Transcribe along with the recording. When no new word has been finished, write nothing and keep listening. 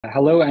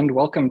Hello and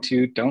welcome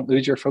to Don't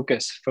Lose Your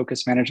Focus,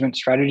 Focus Management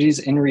Strategies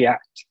in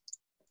React.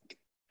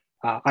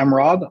 I'm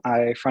Rob,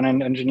 I'm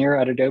front-end engineer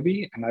at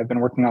Adobe, and I've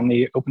been working on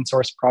the open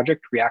source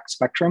project React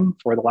Spectrum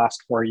for the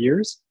last 4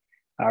 years.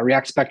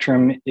 React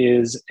Spectrum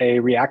is a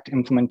React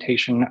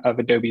implementation of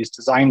Adobe's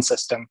design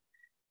system,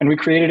 and we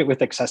created it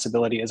with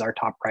accessibility as our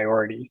top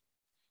priority.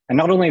 And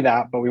not only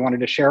that, but we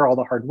wanted to share all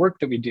the hard work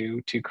that we do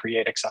to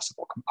create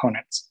accessible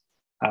components.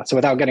 So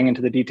without getting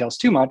into the details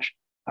too much,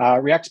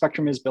 React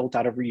Spectrum is built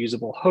out of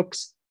reusable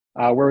hooks,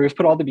 where we've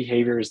put all the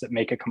behaviors that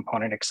make a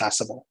component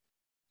accessible.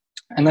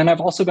 And then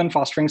I've also been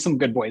fostering some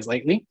good boys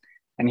lately.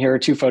 And here are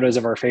 2 photos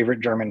of our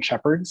favorite German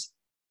shepherds.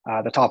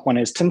 The top one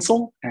is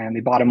Tinsel, and the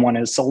bottom one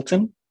is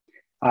Sultan.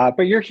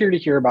 But you're here to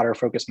hear about our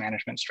focus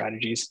management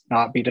strategies,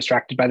 not be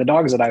distracted by the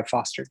dogs that I've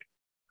fostered.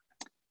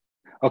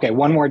 Okay,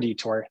 one more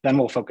detour, then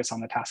we'll focus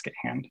on the task at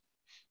hand.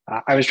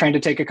 I was trying to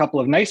take a couple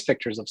of nice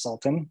pictures of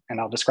Sultan,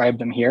 and I'll describe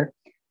them here.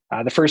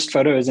 The first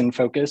photo is in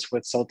focus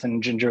with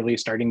Sultan gingerly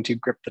starting to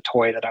grip the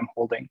toy that I'm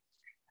holding.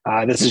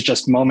 This is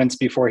just moments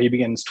before he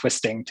begins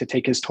twisting to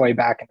take his toy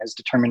back in his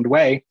determined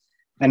way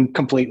and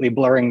completely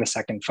blurring the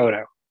second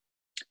photo.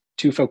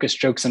 2 focus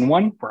jokes in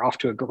one, we're off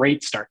to a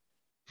great start.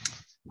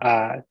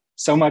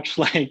 So much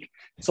like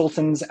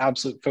Sultan's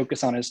absolute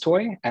focus on his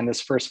toy and this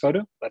first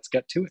photo, let's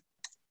get to it.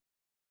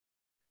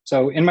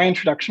 So in my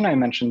introduction, I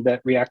mentioned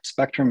that React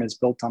Spectrum is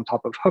built on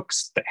top of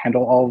hooks that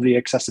handle all of the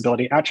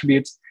accessibility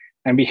attributes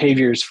and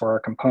behaviors for our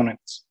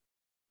components.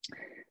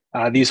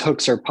 These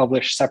hooks are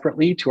published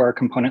separately to our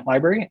component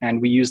library,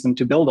 and we use them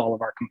to build all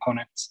of our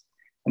components.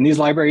 And these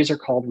libraries are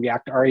called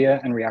React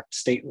Aria and React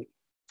Stately.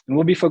 And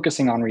we'll be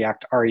focusing on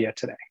React Aria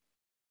today.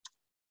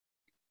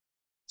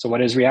 So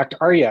what is React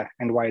Aria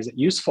and why is it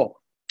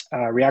useful?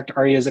 React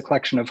Aria is a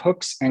collection of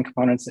hooks and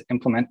components that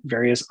implement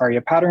various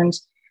Aria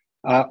patterns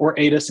or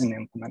aid us in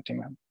implementing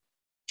them.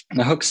 And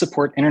the hooks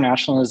support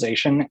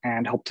internationalization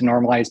and help to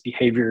normalize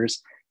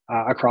behaviors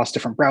across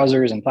different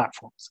browsers and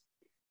platforms.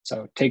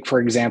 So take,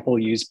 for example,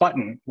 use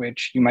button,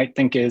 which you might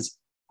think is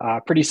a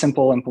pretty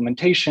simple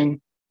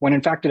implementation, when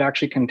in fact it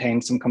actually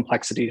contains some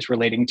complexities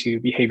relating to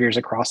behaviors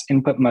across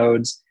input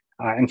modes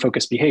and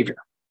focus behavior.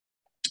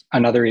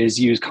 Another is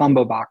use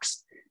combo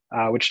box,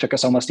 which took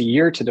us almost a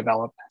year to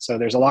develop. So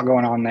there's a lot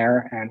going on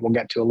there, and we'll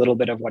get to a little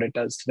bit of what it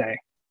does today.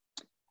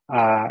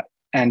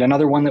 And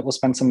another one that we'll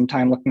spend some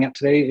time looking at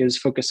today is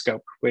focus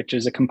scope, which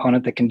is a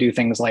component that can do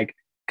things like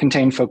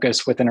contain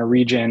focus within a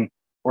region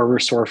or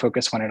restore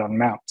focus when it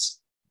unmounts.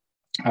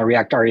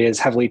 React Aria is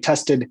heavily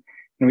tested,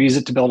 and we use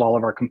it to build all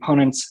of our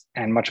components,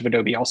 and much of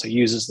Adobe also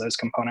uses those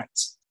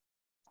components.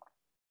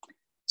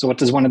 So what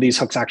does one of these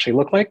hooks actually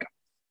look like?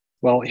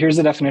 Well, here's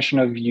the definition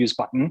of use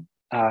button.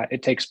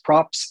 It takes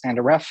props and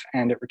a ref,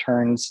 and it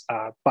returns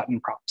button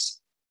props.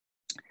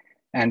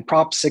 And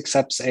props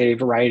accepts a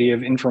variety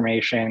of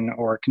information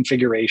or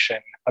configuration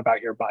about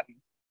your button.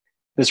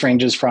 This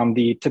ranges from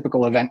the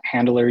typical event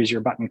handlers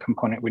your button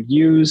component would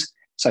use,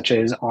 such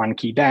as on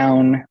key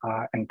down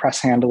and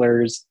press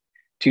handlers,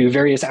 to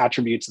various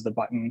attributes of the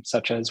button,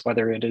 such as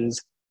whether it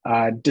is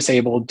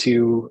disabled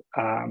to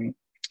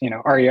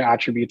Aria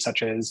attributes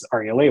such as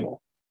Aria label.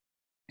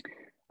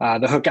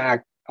 The hook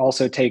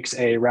also takes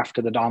a ref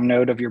to the DOM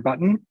node of your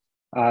button,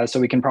 so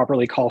we can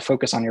properly call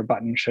focus on your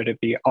button should it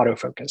be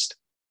auto-focused.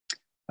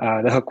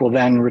 The hook will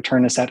then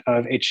return a set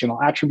of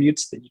HTML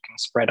attributes that you can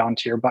spread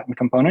onto your button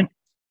component.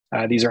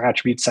 These are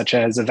attributes such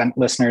as event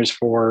listeners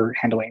for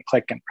handling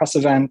click and press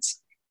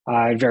events,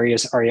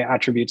 various Aria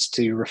attributes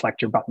to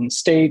reflect your button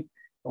state,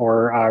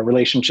 or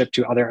relationship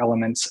to other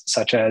elements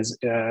such as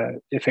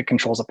if it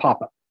controls a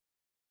pop-up.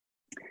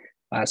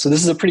 So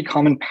this is a pretty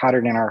common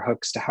pattern in our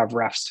hooks to have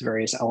refs to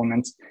various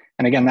elements.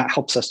 And again, that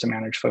helps us to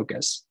manage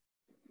focus.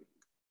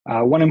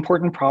 One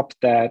important prop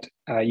that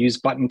use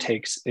button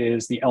takes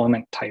is the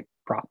element type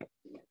prop.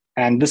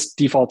 And this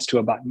defaults to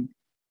a button.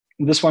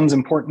 This one's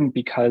important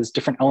because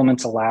different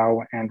elements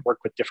allow and work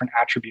with different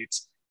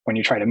attributes when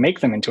you try to make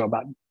them into a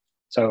button.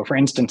 So for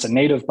instance, a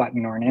native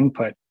button or an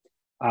input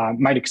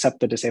might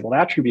accept the disabled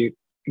attribute,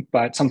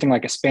 but something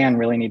like a span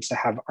really needs to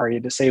have Aria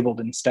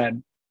disabled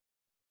instead.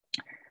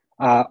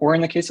 Or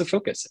in the case of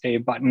focus, a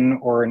button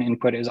or an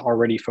input is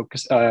already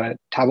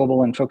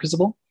tabbable and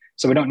focusable,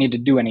 so we don't need to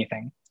do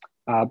anything.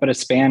 But a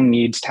span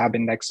needs tab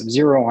index of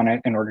 0 on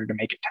it in order to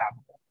make it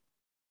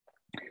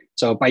tabbable.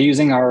 So by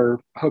using our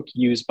hook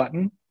use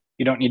button,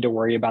 you don't need to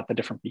worry about the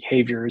different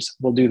behaviors.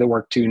 We'll do the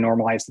work to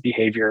normalize the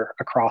behavior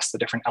across the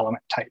different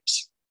element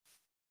types.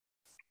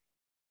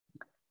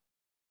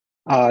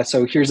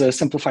 So here's a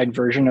simplified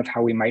version of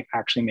how we might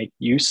actually make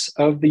use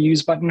of the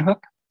use button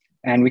hook.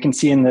 And we can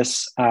see in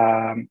this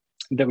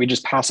that we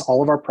just pass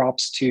all of our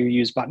props to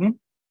use button,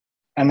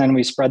 and then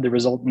we spread the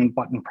resultant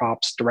button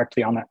props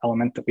directly on the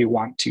element that we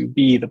want to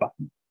be the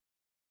button.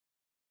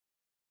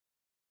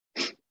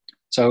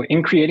 So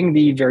in creating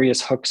the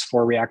various hooks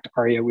for React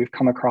Aria, we've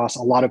come across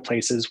a lot of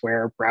places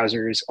where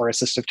browsers or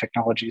assistive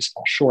technologies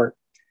fall short.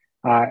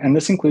 And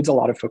this includes a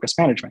lot of focus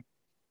management.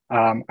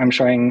 I'm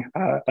showing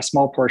a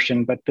small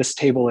portion, but this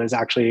table is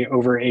actually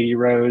over 80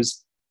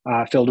 rows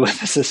filled with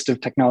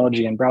assistive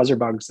technology and browser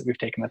bugs that we've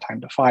taken the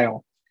time to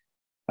file.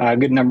 A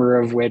good number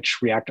of which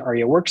React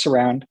Aria works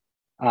around.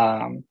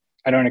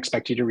 I don't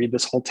expect you to read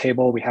this whole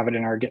table. We have it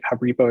in our GitHub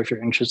repo if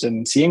you're interested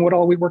in seeing what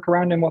all we work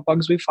around and what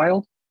bugs we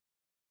filed.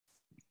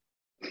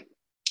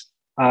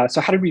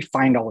 So how did we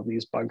find all of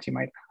these bugs, you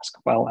might ask?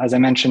 Well, as I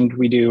mentioned,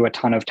 we do a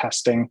ton of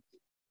testing.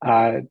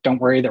 Don't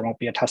worry, there won't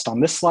be a test on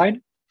this slide.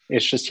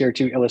 It's just here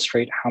to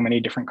illustrate how many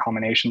different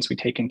combinations we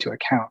take into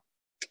account.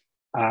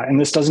 And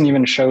this doesn't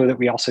even show that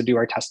we also do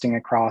our testing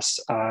across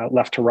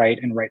left to right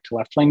and right to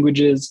left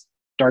languages,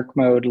 dark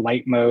mode,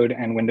 light mode,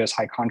 and Windows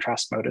high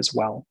contrast mode as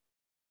well.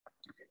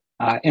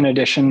 In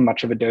addition,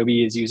 much of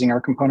Adobe is using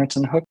our components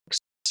and hooks,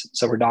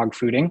 so we're dog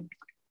fooding.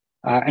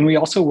 And we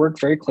also work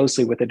very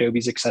closely with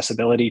Adobe's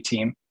accessibility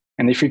team,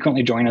 and they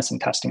frequently join us in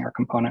testing our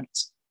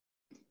components.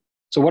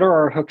 So what are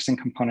our hooks and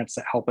components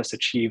that help us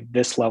achieve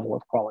this level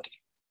of quality?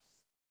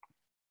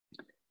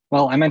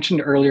 Well, I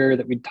mentioned earlier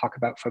that we'd talk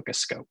about focus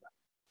scope.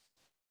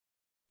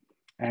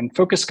 And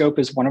focus scope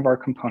is one of our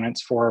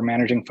components for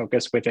managing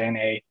focus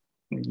within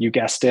you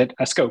guessed it,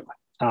 a scope,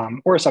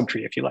 or a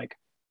subtree if you like.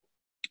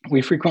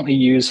 We frequently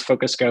use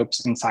focus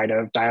scopes inside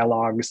of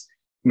dialogues,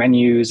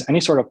 menus, any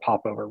sort of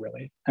popover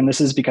really. And this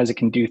is because it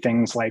can do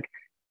things like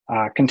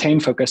contain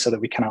focus so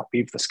that we cannot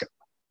leave the scope.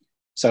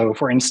 So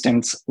for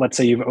instance, let's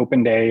say you've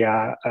opened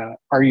a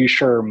are you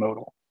sure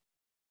modal.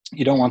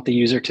 You don't want the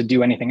user to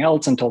do anything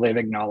else until they've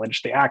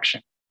acknowledged the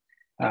action.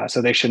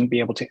 So they shouldn't be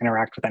able to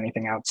interact with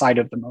anything outside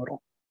of the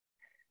modal.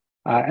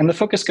 And the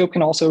focus scope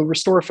can also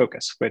restore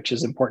focus, which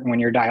is important when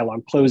your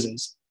dialogue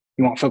closes.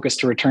 You want focus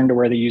to return to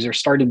where the user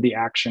started the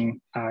action.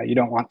 You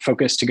don't want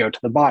focus to go to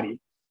the body.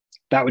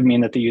 That would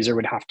mean that the user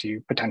would have to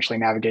potentially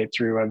navigate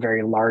through a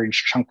very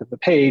large chunk of the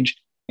page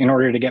in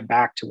order to get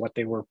back to what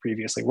they were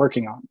previously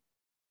working on.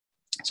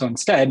 So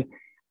instead,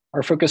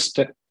 our focus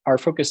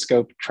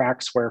scope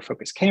tracks where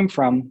focus came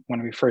from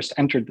when we first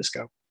entered the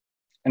scope.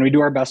 And we do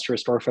our best to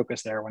restore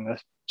focus there when the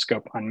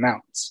scope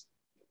unmounts.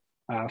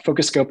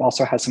 Focus scope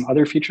also has some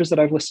other features that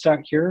I've listed out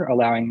here,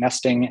 allowing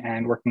nesting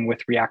and working with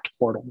React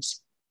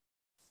portals.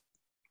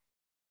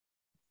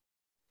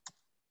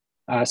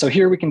 So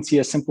here we can see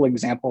a simple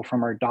example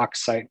from our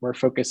docs site where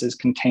focus is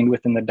contained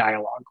within the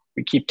dialogue.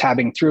 We keep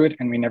tabbing through it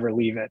and we never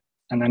leave it.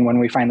 And then when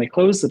we finally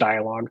close the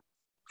dialogue,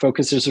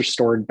 focus is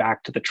restored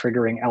back to the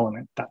triggering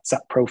element, that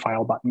set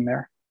profile button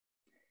there.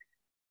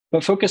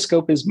 But focus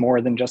scope is more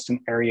than just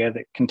an area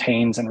that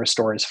contains and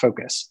restores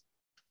focus.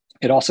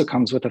 It also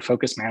comes with a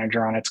focus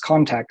manager on its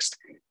context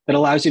that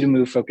allows you to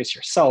move focus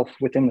yourself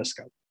within the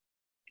scope.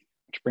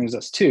 Which brings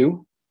us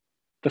to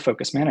the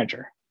focus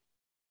manager.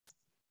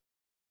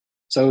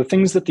 So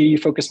things that the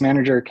focus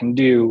manager can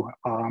do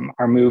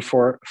are move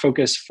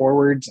focus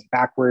forwards and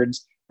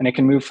backwards, and it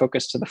can move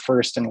focus to the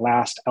first and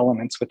last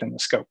elements within the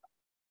scope.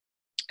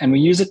 And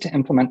we use it to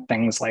implement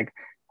things like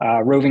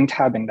roving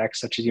tab index,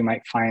 such as you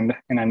might find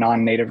in a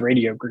non-native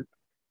radio group.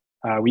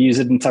 We use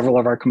it in several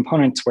of our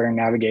components where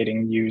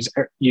navigating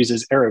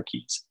uses arrow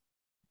keys.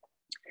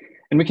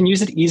 And we can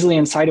use it easily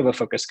inside of a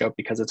focus scope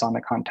because it's on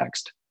the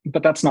context,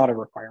 but that's not a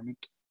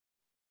requirement.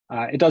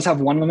 It does have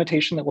one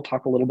limitation that we'll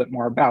talk a little bit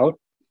more about,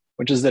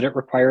 which is that it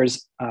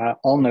requires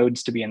all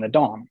nodes to be in the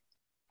DOM.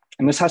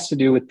 And this has to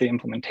do with the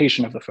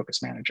implementation of the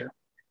focus manager,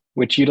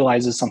 which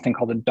utilizes something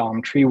called a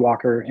DOM tree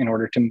walker in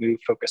order to move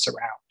focus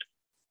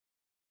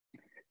around.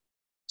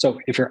 So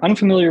if you're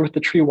unfamiliar with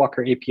the tree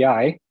walker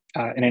API,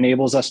 it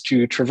enables us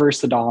to traverse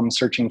the DOM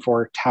searching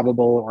for tabbable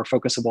or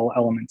focusable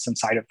elements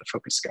inside of the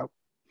focus scope.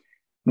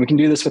 And we can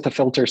do this with a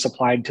filter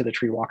supplied to the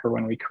tree walker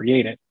when we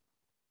create it.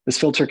 This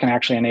filter can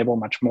actually enable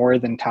much more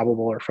than tabbable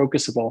or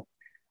focusable,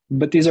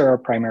 but these are our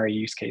primary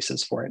use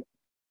cases for it.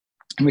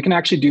 And we can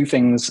actually do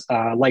things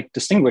like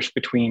distinguish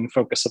between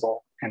focusable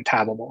and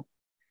tabbable.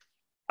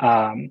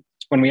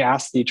 When we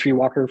ask the tree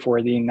walker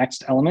for the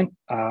next element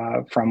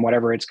from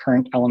whatever its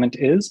current element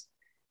is,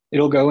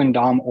 it'll go in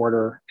DOM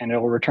order and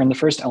it'll return the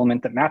first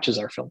element that matches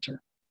our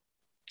filter.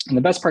 And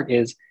the best part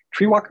is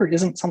tree walker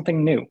isn't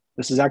something new.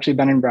 This has actually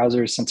been in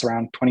browsers since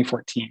around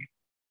 2014.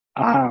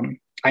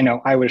 I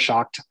know, I was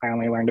shocked. I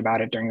only learned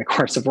about it during the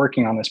course of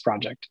working on this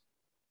project.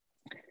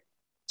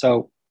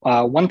 So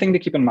one thing to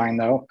keep in mind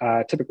though,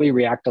 typically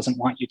React doesn't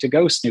want you to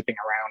go snooping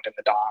around in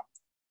the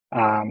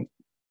DOM.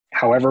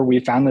 However,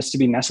 we found this to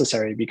be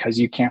necessary because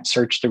you can't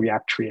search the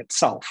React tree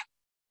itself.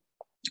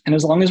 And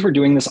as long as we're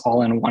doing this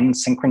all in one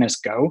synchronous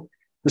go,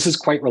 this is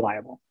quite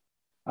reliable.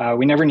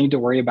 We never need to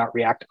worry about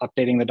React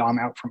updating the DOM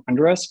out from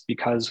under us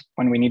because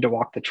when we need to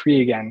walk the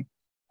tree again,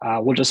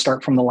 we'll just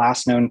start from the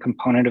last known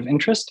component of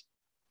interest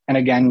and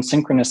again,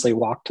 synchronously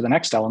walk to the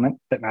next element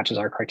that matches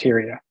our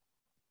criteria.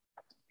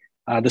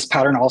 This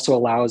pattern also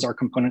allows our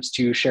components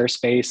to share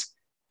space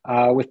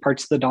with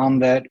parts of the DOM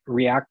that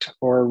React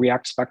or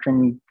React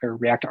Spectrum or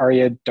React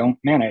Aria don't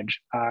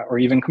manage, or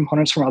even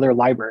components from other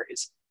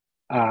libraries,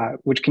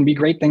 which can be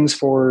great things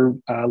for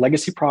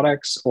legacy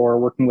products or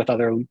working with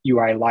other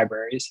UI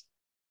libraries.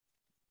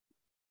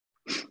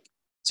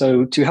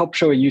 So to help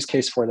show a use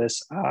case for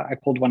this, I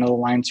pulled one of the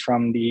lines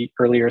from the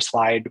earlier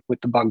slide with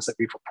the bugs that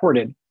we've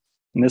reported.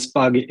 And this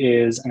bug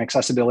is an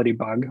accessibility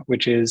bug,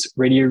 which is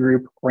radio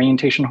group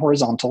orientation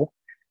horizontal.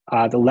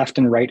 The left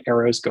and right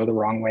arrows go the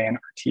wrong way in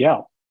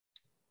RTL.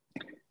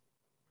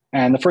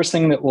 And the first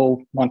thing that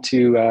we'll want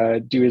to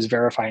do is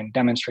verify and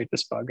demonstrate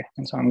this bug.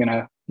 And so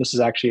this is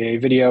actually a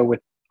video with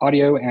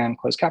audio and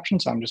closed caption,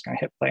 so I'm just gonna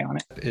hit play on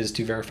it. Is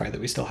to verify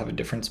that we still have a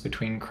difference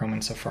between Chrome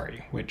and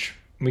Safari, which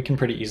we can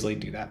pretty easily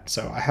do that.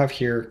 So I have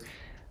here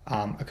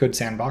a code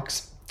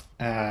sandbox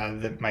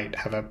that might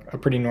have a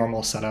pretty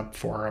normal setup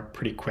for a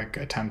pretty quick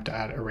attempt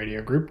at a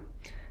radio group.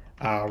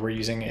 We're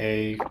using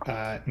a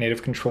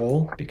native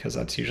control because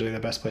that's usually the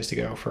best place to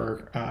go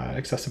for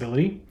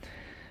accessibility.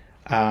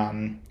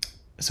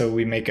 So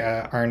we make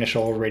our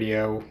initial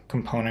radio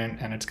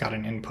component, and it's got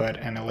an input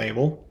and a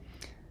label.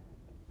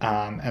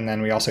 And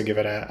then we also give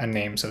it a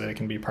name so that it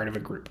can be part of a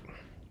group.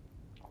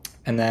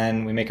 And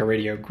then we make a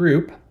radio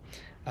group,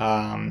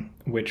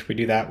 which we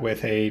do that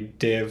with a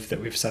div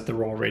that we've set the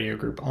role radio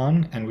group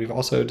on. And we've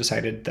also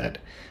decided that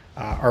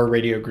our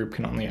radio group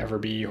can only ever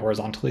be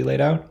horizontally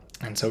laid out.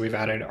 And so we've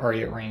added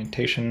Aria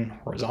orientation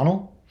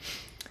horizontal.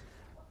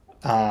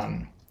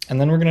 And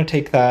then we're going to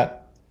take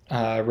that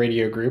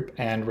radio group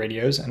and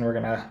radios, and we're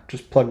going to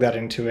just plug that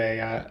into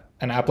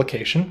an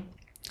application.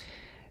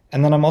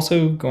 And then I'm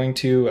also going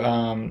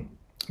to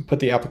put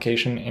the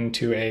application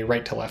into a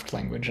right to left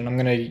language. And I'm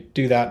going to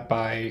do that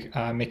by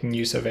making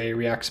use of a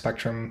React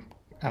Spectrum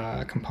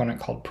component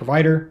called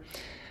provider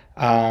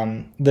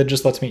that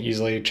just lets me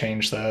easily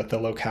change the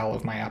locale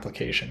of my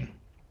application.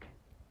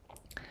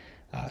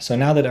 So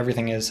now that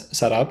everything is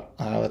set up,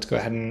 let's go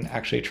ahead and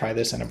actually try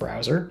this in a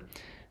browser.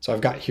 So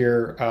I've got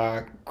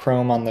here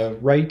Chrome on the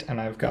right, and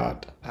I've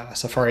got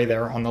Safari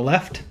there on the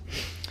left.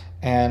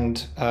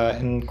 And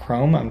in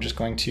Chrome, I'm just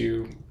going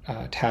to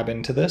tab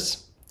into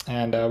this,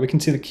 and we can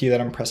see the key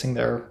that I'm pressing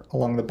there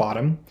along the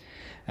bottom.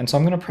 And so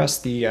I'm going to press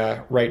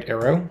the right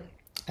arrow,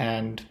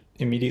 and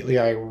immediately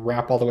I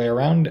wrap all the way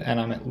around and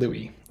I'm at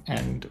Louis.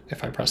 And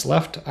if I press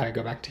left, I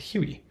go back to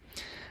Huey.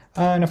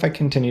 And if I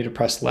continue to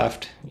press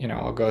left,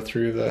 I'll go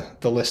through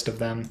the list of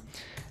them,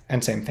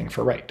 and same thing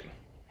for right.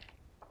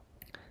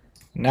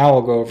 Now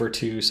I'll go over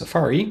to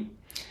Safari,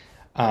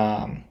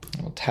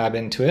 we'll tab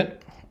into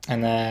it,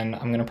 and then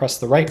I'm going to press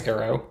the right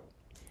arrow,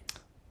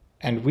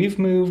 and we've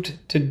moved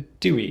to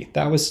Dewey.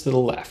 That was to the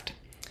left.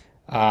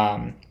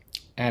 And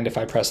if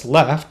I press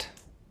left,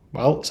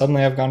 well,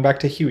 suddenly I've gone back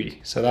to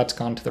Huey, so that's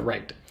gone to the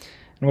right.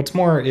 And what's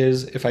more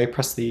is if I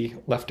press the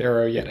left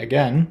arrow yet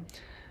again,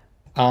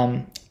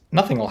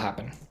 nothing will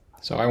happen.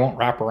 So I won't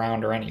wrap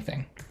around or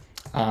anything.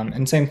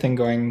 And same thing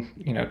going,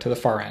 to the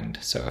far end.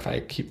 So if I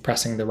keep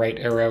pressing the right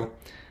arrow,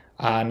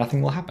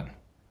 nothing will happen.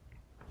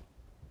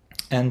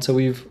 And so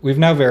we've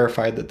now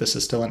verified that this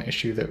is still an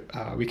issue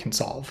that we can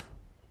solve.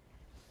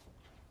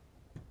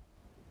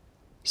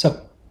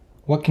 So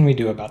what can we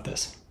do about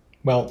this?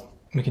 Well,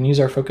 we can use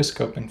our focus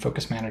scope and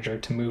focus manager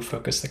to move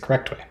focus the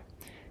correct way.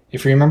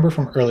 If you remember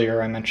from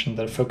earlier, I mentioned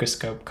that a focus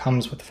scope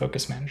comes with the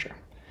focus manager.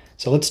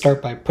 So let's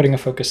start by putting a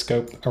focus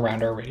scope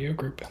around our radio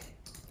group.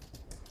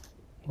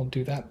 We'll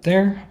do that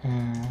there,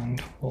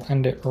 and we'll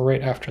end it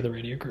right after the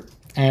radio group.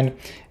 And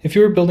if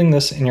you were building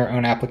this in your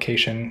own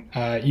application,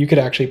 you could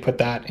actually put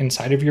that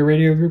inside of your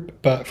radio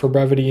group, but for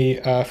brevity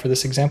for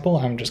this example,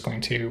 I'm just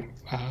going to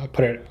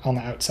put it on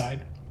the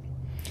outside.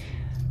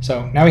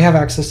 So now we have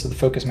access to the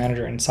focus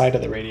manager inside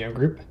of the radio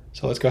group.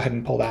 So let's go ahead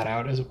and pull that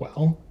out as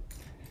well.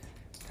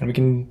 And we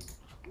can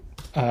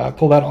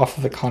pull that off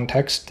of the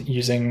context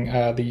using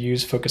the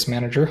use focus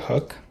manager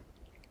hook.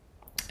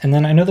 And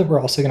then I know that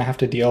we're also going to have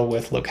to deal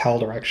with locale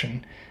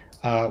direction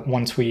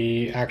once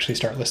we actually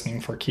start listening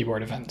for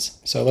keyboard events.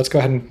 So let's go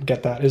ahead and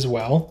get that as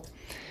well.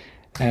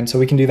 And so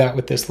we can do that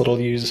with this little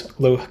use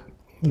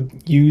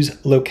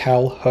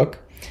locale hook,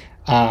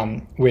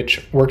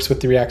 which works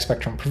with the React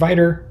Spectrum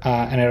provider,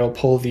 and it'll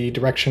pull the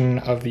direction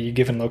of the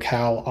given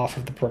locale off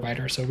of the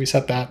provider. So we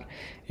set that,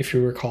 if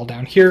you recall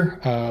down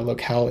here,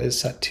 locale is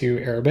set to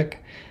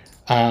Arabic.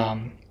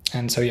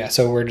 And so yeah,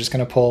 so we're just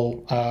going to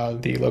pull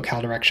the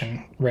locale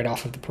direction right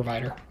off of the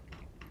provider.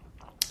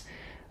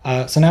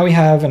 So now we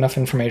have enough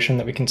information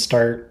that we can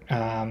start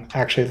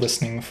actually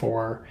listening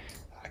for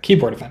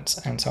keyboard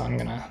events. And so I'm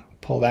going to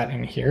pull that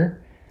in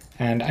here.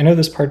 And I know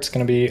this part's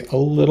going to be a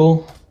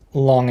little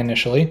long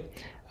initially,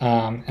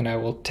 and I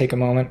will take a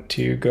moment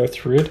to go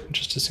through it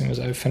just as soon as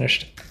I've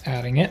finished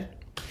adding it.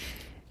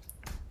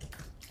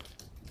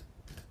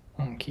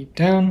 I'll keep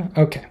down.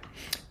 Okay,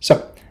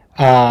 so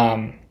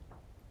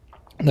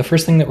the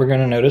first thing that we're going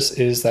to notice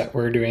is that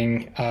we're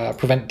doing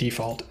prevent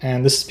default,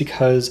 and this is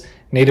because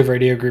native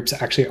radio groups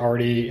actually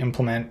already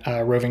implement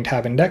roving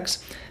tab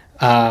index.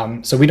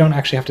 So we don't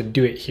actually have to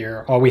do it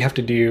here. All we have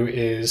to do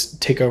is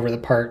take over the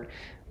part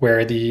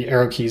where the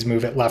arrow keys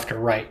move it left or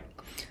right.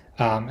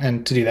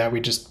 And to do that, we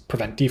just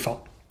prevent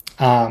default.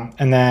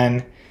 And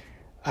then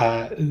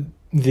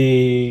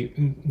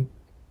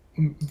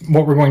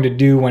what we're going to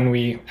do when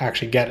we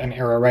actually get an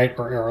arrow right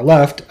or arrow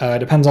left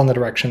depends on the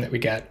direction that we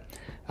get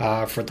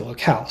for the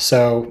locale.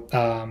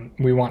 So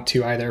we want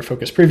to either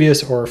focus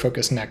previous or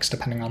focus next,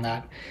 depending on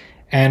that.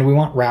 And we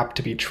want wrap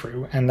to be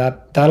true, and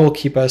that'll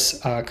keep us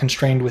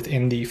constrained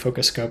within the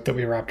focus scope that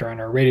we wrapped around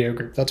our radio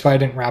group. That's why I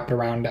didn't wrap it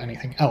around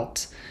anything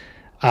else,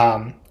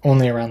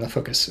 only around the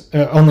focus,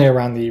 only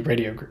around the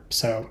radio group.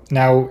 So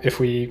now if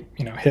we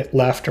hit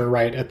left or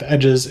right at the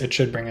edges, it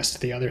should bring us to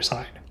the other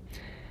side.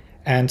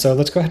 And so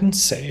let's go ahead and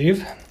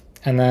save,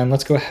 and then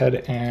let's go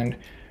ahead and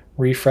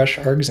refresh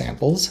our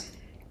examples.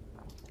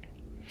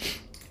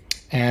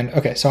 And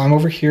okay, so I'm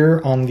over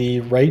here on the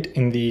right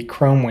in the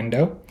Chrome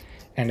window.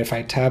 And if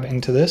I tab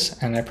into this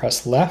and I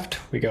press left,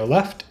 we go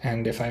left.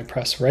 And if I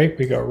press right,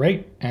 we go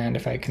right. And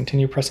if I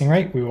continue pressing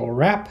right, we will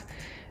wrap.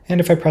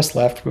 And if I press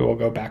left, we will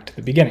go back to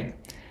the beginning.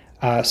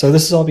 So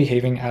this is all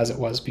behaving as it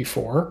was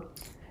before.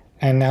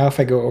 And now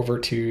if I go over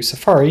to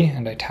Safari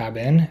and I tab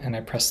in and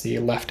I press the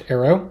left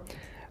arrow,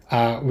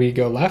 we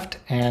go left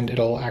and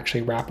it'll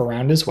actually wrap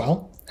around as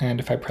well.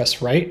 And if I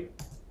press right,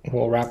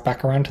 we'll wrap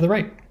back around to the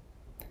right.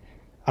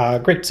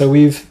 Great, so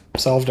we've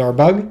solved our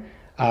bug.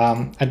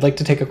 I'd like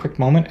to take a quick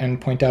moment and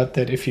point out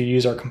that if you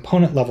use our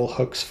component level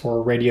hooks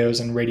for radios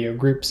and radio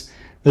groups,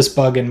 this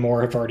bug and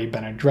more have already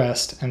been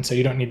addressed, and so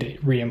you don't need to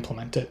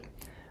re-implement it.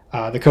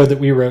 The code that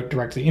we wrote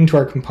directly into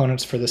our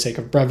components for the sake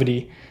of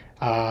brevity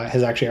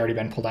has actually already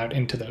been pulled out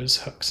into those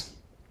hooks.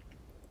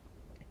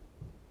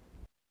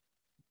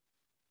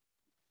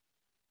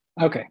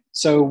 Okay,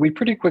 so we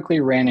pretty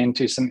quickly ran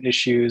into some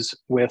issues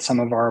with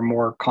some of our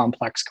more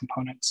complex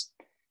components.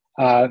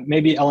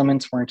 Maybe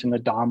elements weren't in the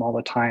DOM all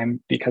the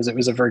time because it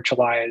was a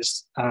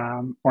virtualized,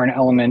 or an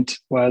element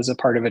was a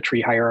part of a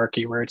tree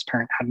hierarchy where its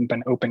parent hadn't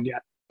been opened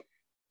yet.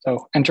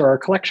 So enter our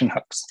collection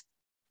hooks.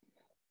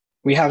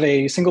 We have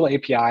a single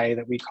API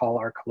that we call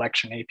our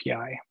collection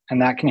API,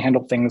 and that can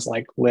handle things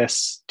like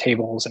lists,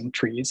 tables, and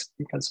trees,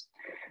 because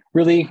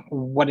really,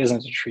 what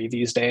isn't a tree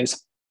these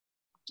days?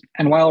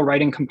 And while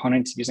writing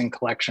components using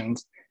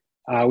collections,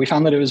 we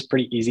found that it was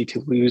pretty easy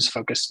to lose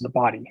focus to the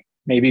body.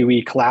 Maybe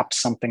we collapsed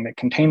something that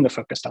contained the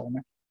focused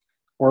element,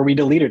 or we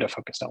deleted a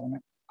focused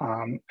element.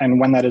 And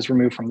when that is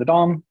removed from the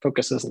DOM,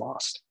 focus is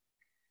lost.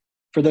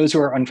 For those who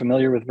are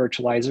unfamiliar with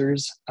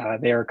virtualizers,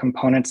 they are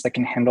components that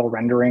can handle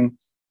rendering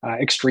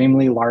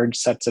extremely large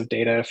sets of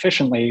data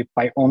efficiently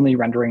by only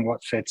rendering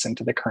what fits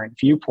into the current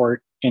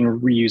viewport in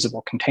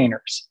reusable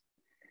containers.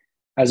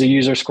 As a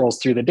user scrolls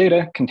through the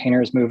data,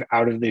 containers move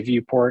out of the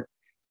viewport,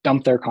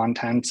 dump their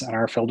contents, and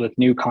are filled with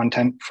new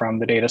content from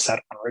the data set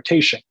on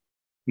rotation,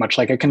 much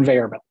like a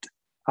conveyor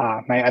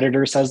belt. My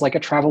editor says like a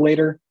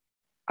travelator.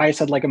 I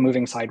said like a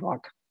moving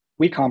sidewalk.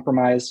 We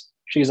compromise.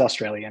 She's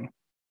Australian.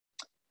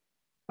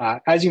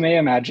 As you may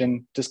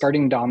imagine,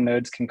 discarding DOM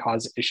nodes can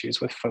cause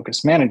issues with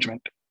focus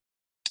management.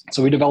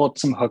 So we developed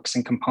some hooks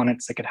and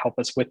components that could help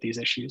us with these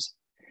issues.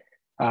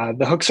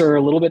 The hooks are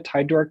a little bit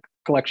tied to our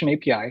collection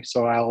API,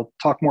 so I'll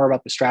talk more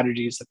about the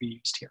strategies that we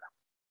used here.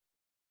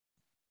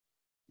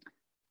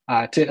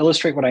 To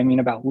illustrate what I mean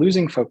about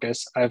losing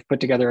focus, I've put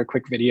together a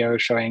quick video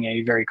showing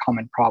a very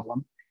common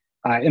problem.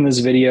 In this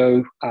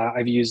video,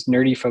 I've used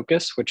Nerdy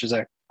Focus, which is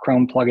a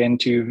Chrome plugin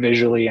to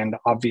visually and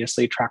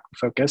obviously track the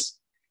focus.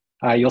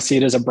 You'll see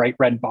it as a bright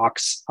red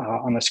box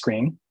on the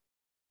screen.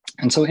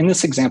 And so in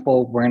this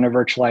example, we're in a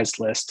virtualized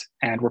list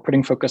and we're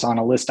putting focus on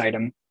a list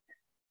item.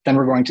 Then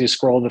we're going to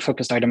scroll the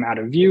focused item out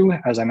of view,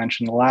 as I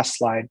mentioned in the last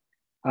slide.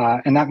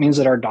 And that means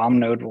that our DOM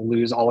node will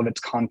lose all of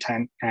its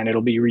content and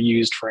it'll be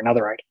reused for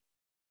another item.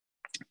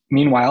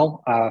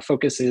 Meanwhile,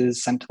 focus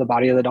is sent to the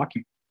body of the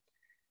document.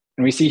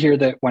 And we see here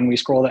that when we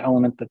scroll the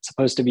element that's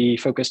supposed to be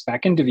focused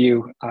back into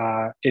view,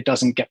 it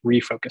doesn't get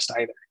refocused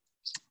either.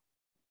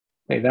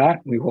 Like that,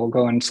 we will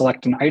go and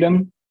select an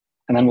item,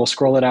 and then we'll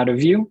scroll it out of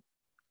view.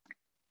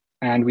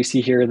 And we see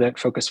here that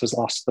focus was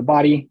lost to the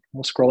body.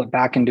 We'll scroll it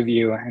back into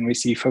view, and we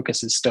see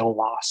focus is still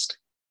lost.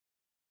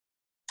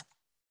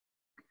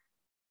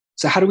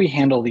 So how do we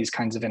handle these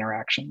kinds of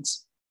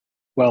interactions?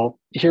 Well,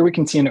 here we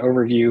can see an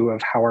overview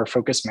of how our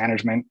focus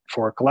management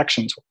for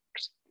collections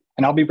works.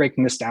 And I'll be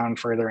breaking this down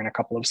further in a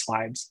couple of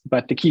slides.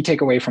 But the key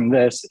takeaway from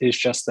this is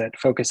just that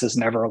focus is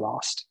never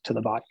lost to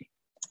the body.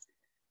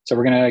 So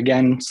we're going to,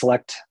 again,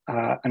 select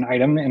an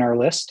item in our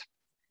list,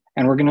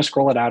 and we're going to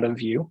scroll it out of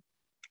view.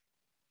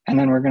 And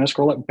then we're going to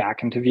scroll it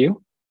back into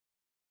view.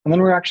 And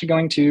then we're actually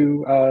going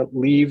to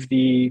leave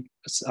the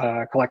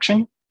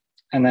collection,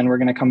 and then we're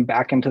going to come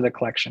back into the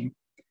collection.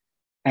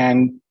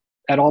 And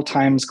at all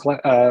times,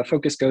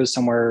 focus goes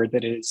somewhere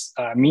that is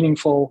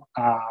meaningful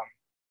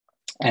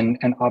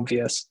and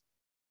obvious.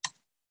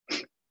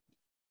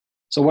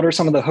 So what are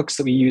some of the hooks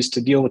that we use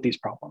to deal with these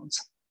problems?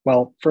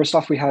 Well, first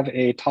off, we have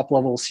a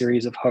top-level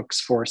series of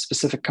hooks for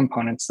specific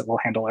components that will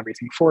handle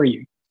everything for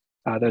you.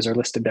 Those are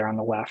listed there on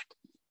the left.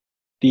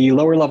 The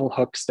lower-level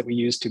hooks that we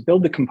use to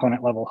build the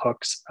component-level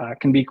hooks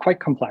can be quite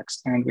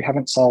complex, and we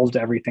haven't solved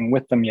everything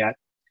with them yet.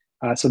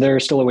 So they're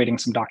still awaiting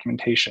some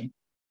documentation.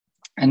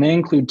 And they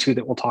include two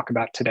that we'll talk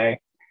about today,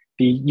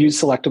 the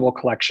use selectable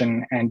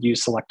collection and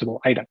use selectable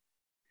item.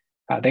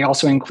 They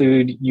also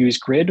include use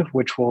grid,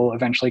 which will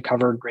eventually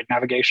cover grid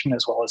navigation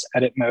as well as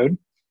edit mode.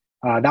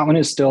 That one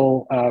is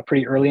still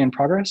pretty early in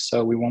progress,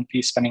 so we won't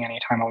be spending any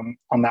time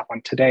on that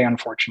one today,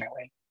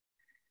 unfortunately.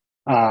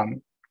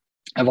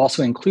 I've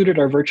also included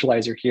our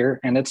virtualizer here,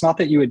 and it's not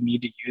that you would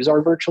need to use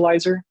our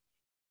virtualizer,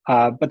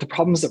 but the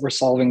problems that we're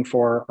solving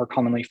for are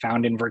commonly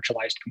found in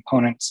virtualized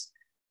components.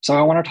 So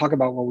I want to talk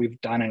about what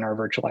we've done in our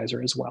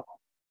virtualizer as well.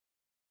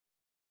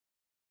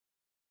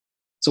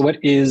 So what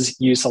is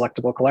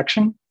useSelectable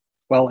collection?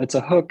 Well, it's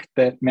a hook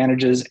that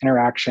manages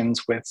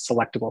interactions with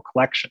selectable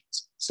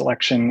collections.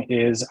 Selection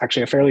is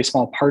actually a fairly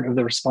small part of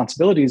the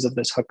responsibilities of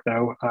this hook,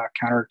 though,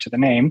 counter to the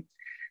name.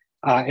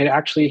 It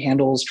actually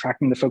handles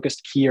tracking the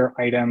focused key or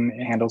item,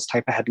 it handles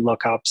type ahead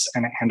lookups,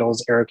 and it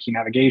handles arrow key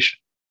navigation.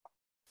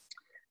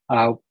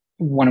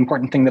 One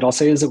important thing that I'll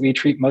say is that we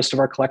treat most of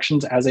our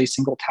collections as a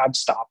single tab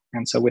stop.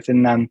 And so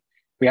within them,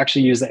 we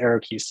actually use the arrow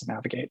keys to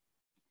navigate.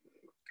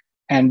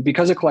 And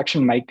because a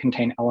collection might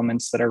contain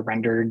elements that are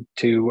rendered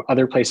to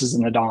other places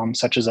in the DOM,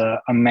 such as a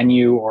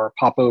menu or a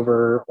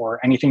popover or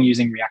anything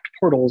using React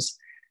portals,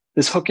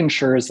 this hook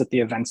ensures that the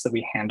events that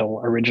we handle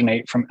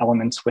originate from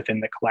elements within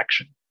the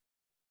collection.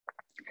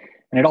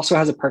 And it also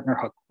has a partner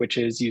hook, which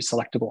is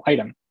useSelectable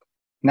item.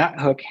 And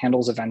that hook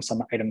handles events on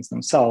the items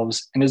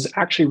themselves and is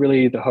actually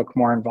really the hook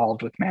more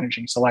involved with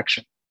managing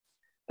selection,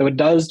 though it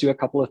does do a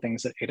couple of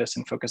things that aid us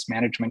in focus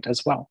management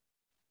as well.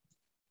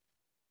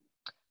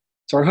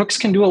 So our hooks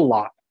can do a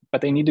lot,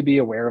 but they need to be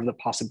aware of the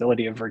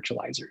possibility of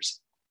virtualizers,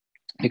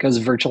 because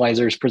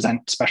virtualizers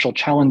present special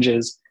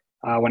challenges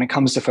when it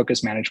comes to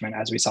focus management,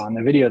 as we saw in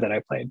the video that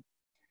I played.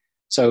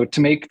 So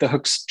to make the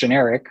hooks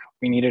generic,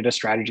 we needed a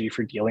strategy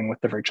for dealing with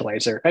the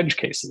virtualizer edge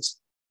cases.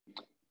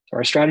 So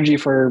our strategy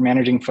for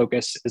managing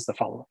focus is the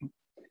following.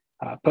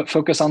 Put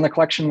focus on the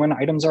collection when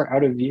items are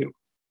out of view.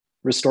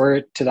 Restore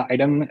it to the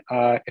item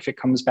if it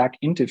comes back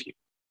into view.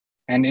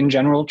 And in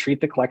general, treat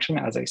the collection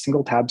as a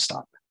single tab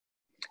stop.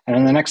 And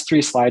in the next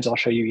 3 slides, I'll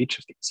show you each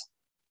of these.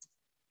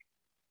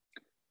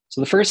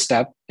 So the first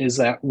step is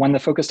that when the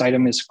focused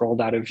item is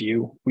scrolled out of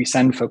view, we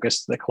send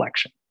focus to the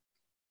collection.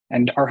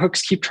 And our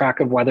hooks keep track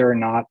of whether or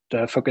not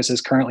the focus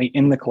is currently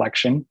in the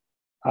collection,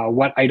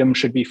 what item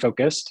should be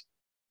focused,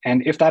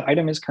 and if that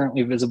item is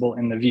currently visible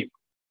in the view.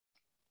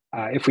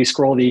 If we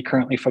scroll the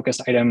currently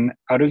focused item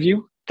out of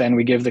view, then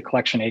we give the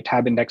collection a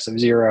tab index of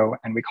 0,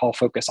 and we call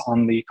focus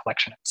on the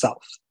collection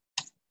itself.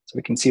 So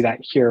we can see that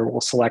here.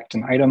 We'll select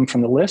an item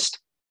from the list,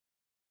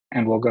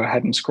 and we'll go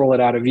ahead and scroll it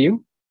out of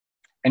view.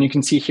 And you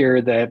can see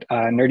here that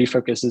nerdy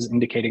focus is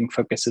indicating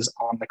focus is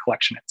on the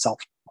collection itself.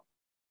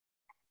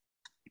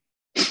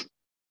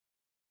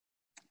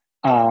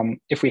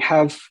 If we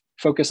have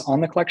focus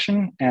on the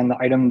collection and the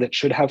item that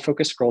should have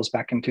focus scrolls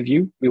back into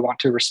view, we want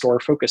to restore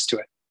focus to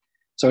it.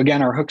 So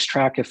again, our hooks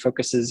track if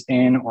focus is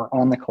in or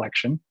on the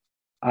collection,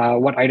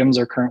 what items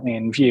are currently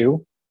in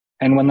view,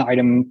 and when the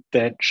item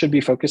that should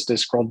be focused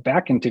is scrolled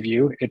back into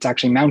view, it's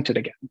actually mounted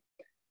again.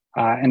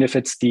 And if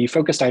it's the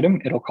focused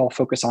item, it'll call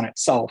focus on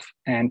itself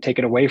and take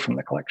it away from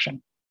the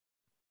collection.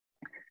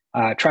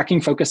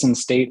 Tracking focus in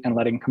state and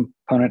letting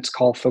components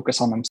call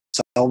focus on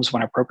themselves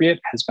when appropriate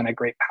has been a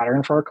great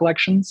pattern for our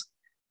collections.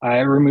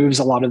 It removes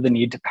a lot of the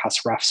need to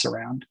pass refs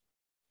around.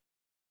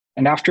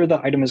 And after the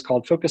item is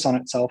called focus on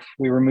itself,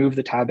 we remove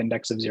the tab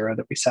index of 0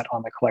 that we set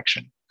on the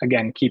collection,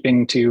 again,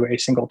 keeping to a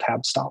single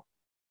tab stop.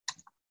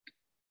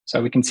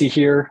 So we can see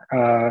here,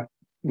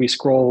 we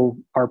scroll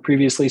our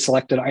previously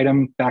selected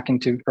item back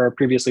into, or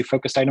previously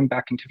focused item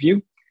back into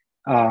view,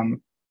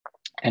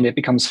 and it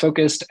becomes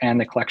focused and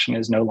the collection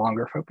is no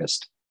longer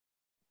focused.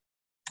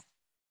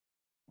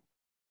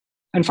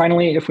 And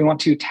finally, if we want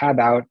to tab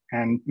out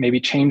and maybe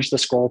change the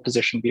scroll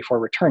position before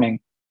returning,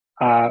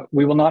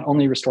 we will not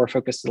only restore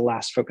focus to the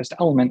last focused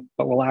element,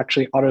 but we'll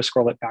actually auto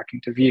scroll it back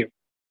into view.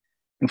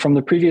 And from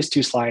the previous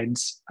 2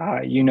 slides,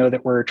 you know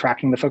that we're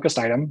tracking the focused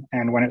item,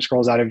 and when it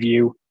scrolls out of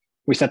view,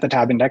 we set the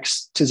tab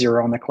index to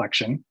 0 on the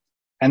collection.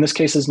 And this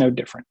case is no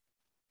different.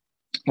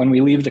 When we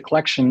leave the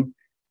collection,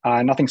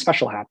 nothing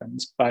special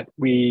happens, but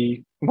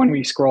when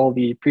we scroll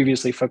the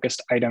previously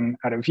focused item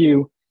out of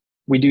view,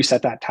 we do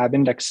set that tab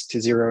index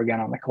to 0 again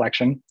on the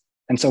collection.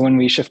 And so when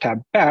we shift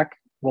tab back,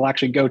 we'll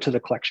actually go to the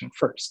collection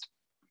first.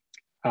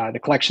 The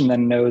collection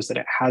then knows that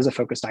it has a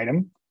focused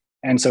item,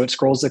 and so it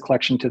scrolls the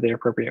collection to the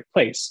appropriate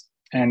place.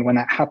 And when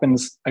that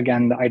happens,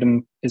 again, the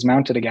item is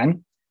mounted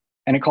again,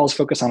 and it calls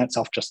focus on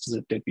itself just as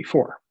it did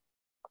before.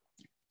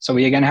 So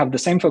we again have the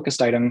same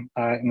focused item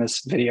in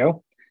this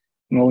video,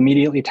 and we'll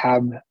immediately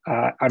tab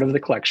out of the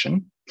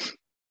collection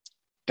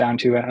down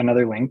to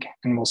another link,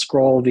 and we'll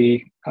scroll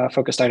the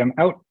focused item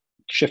out,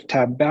 shift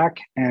tab back,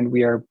 and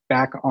we are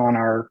back on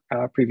our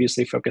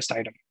previously focused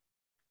item.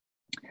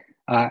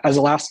 As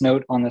a last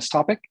note on this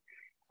topic,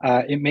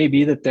 it may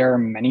be that there are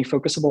many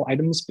focusable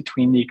items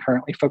between the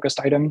currently focused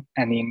item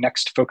and the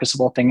next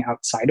focusable thing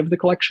outside of the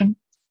collection.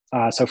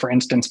 So for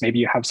instance, maybe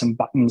you have some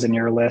buttons in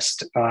your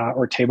list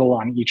or table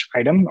on each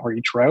item or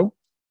each row.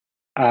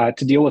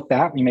 To deal with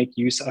that, we make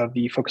use of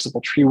the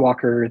focusable tree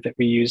walker that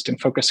we used in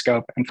Focus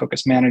Scope and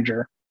Focus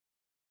Manager.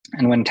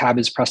 And when tab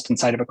is pressed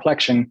inside of a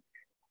collection,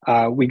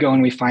 we go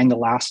and we find the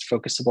last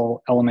focusable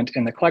element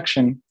in the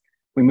collection.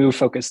 We move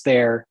focus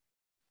there,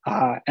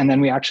 and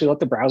then we actually let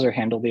the browser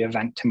handle the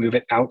event to move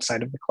it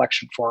outside of the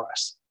collection for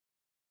us.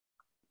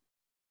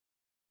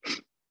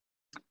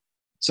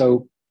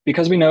 So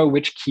because we know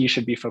which key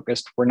should be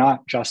focused, we're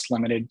not just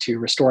limited to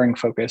restoring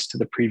focus to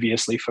the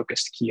previously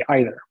focused key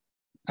either.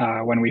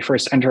 When we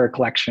first enter a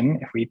collection,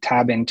 if we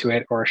tab into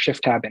it or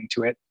shift tab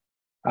into it,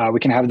 we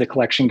can have the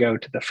collection go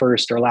to the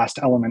first or last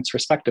elements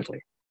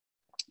respectively,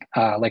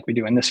 like we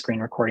do in this screen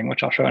recording,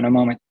 which I'll show in a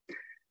moment.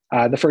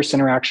 The first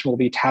interaction will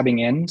be tabbing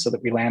in so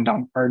that we land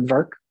on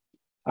aardvark.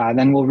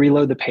 Then we'll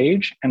reload the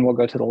page and we'll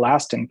go to the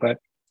last input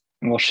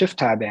and we'll shift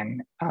tab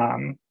in.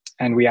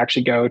 And we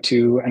actually go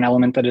to an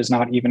element that is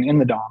not even in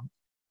the DOM,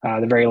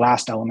 the very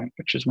last element,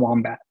 which is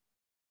wombat.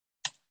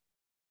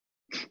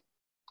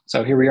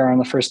 So here we are on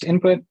the first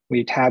input.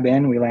 We tab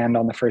in, we land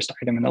on the first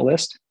item in the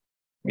list.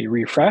 We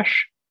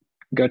refresh,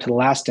 go to the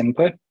last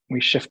input,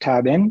 we shift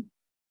tab in,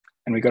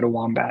 and we go to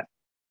wombat.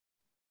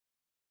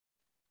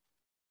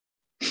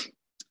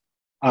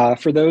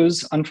 For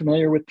those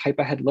unfamiliar with type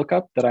ahead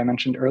lookup that I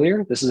mentioned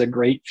earlier, this is a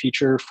great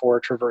feature for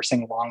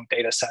traversing long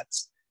data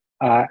sets.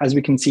 As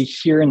we can see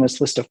here in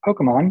this list of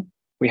Pokemon,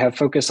 we have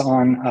focus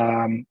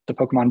on the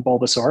Pokemon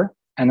Bulbasaur,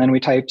 and then we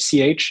type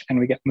CH and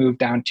we get moved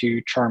down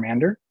to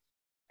Charmander.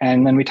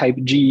 And then we type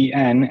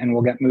GEN and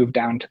we'll get moved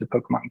down to the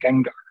Pokemon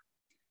Gengar.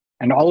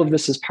 And all of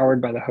this is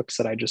powered by the hooks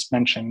that I just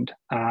mentioned.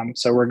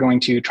 So we're going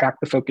to track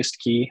the focused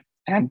key,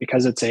 and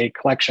because it's a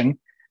collection,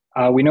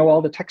 we know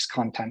all the text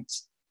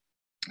contents.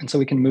 And so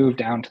we can move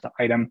down to the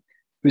item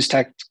whose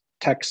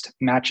text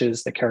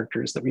matches the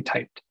characters that we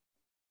typed.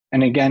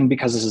 And again,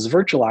 because this is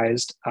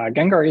virtualized,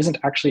 Gengar isn't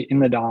actually in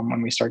the DOM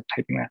when we start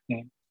typing that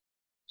name.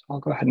 So I'll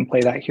go ahead and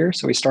play that here.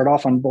 So we start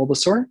off on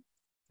Bulbasaur,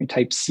 we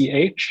type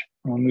CH,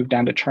 and we'll move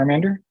down to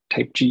Charmander,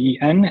 type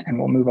GEN, and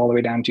we'll move all the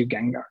way down to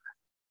Gengar.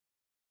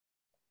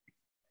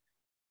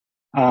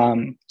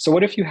 So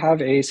what if you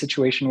have a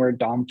situation where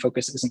DOM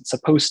focus isn't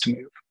supposed to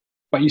move,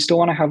 but you still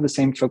want to have the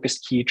same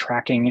focused key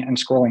tracking and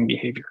scrolling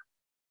behavior?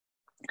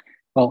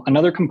 Well,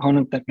 another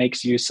component that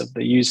makes use of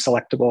the use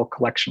selectable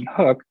collection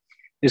hook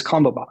is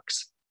combo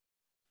box.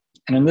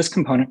 And in this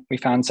component, we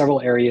found several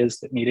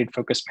areas that needed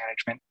focus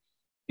management,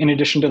 in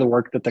addition to the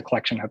work that the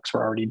collection hooks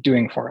were already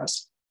doing for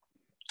us.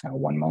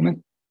 One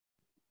moment.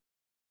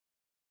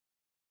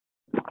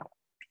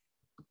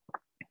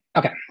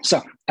 Okay,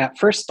 so at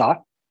first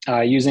thought,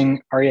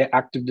 using Aria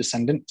Active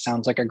Descendant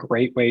sounds like a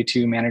great way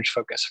to manage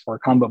focus for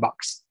combo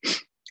box.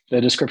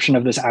 The description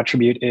of this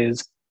attribute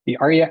is: the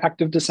Aria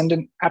Active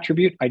Descendant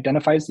attribute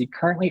identifies the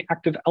currently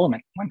active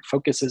element when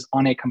focus is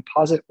on a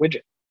composite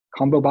widget,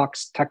 combo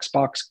box, text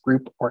box,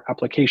 group, or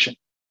application.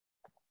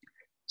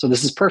 So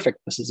this is perfect.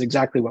 This is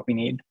exactly what we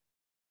need.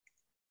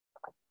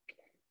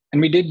 And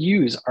we did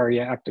use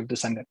Aria Active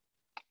Descendant.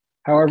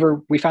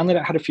 However, we found that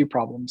it had a few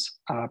problems,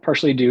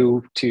 partially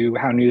due to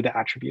how new the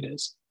attribute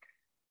is.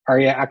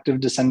 Aria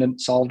Active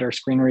Descendant solved our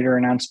screen reader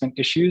announcement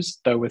issues,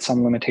 though with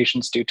some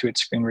limitations due to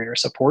its screen reader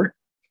support.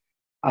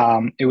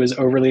 It was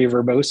overly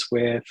verbose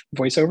with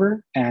voiceover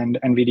and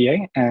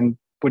NVDA and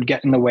would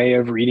get in the way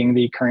of reading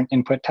the current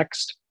input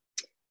text.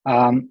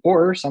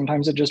 Or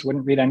sometimes it just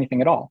wouldn't read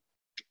anything at all.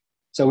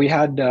 So we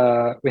have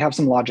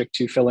some logic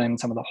to fill in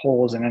some of the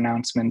holes in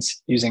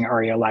announcements using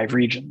Aria Live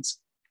Regions.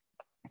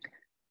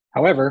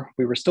 However,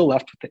 we were still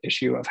left with the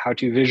issue of how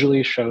to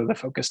visually show the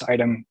focused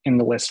item in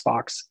the list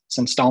box,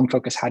 since DOM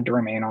focus had to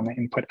remain on the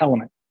input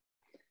element.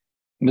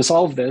 And to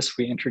solve this,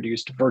 we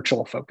introduced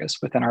virtual focus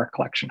within our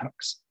collection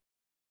hooks.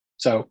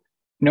 So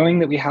knowing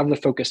that we have the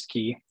focused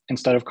key,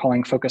 instead of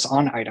calling focus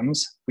on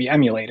items, we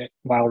emulate it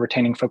while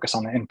retaining focus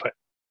on the input.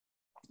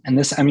 And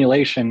this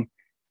emulation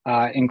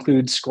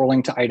includes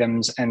scrolling to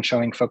items and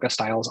showing focus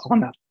styles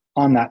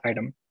on that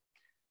item.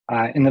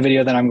 In the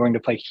video that I'm going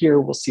to play here,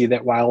 we'll see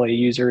that while a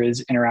user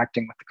is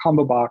interacting with the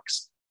combo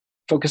box,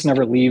 focus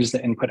never leaves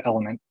the input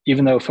element,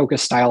 even though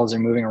focus styles are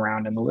moving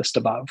around in the list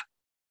above.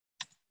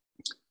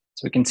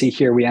 So we can see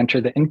here, we enter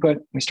the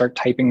input, we start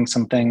typing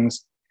some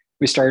things,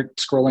 we start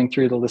scrolling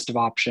through the list of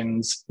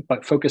options,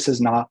 but focus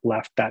has not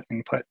left that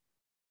input.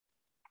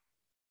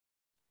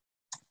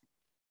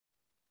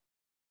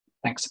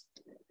 Thanks.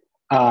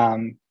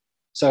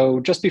 So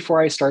just before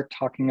I start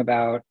talking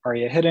about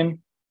Aria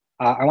Hidden,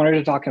 I wanted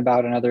to talk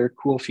about another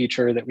cool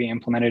feature that we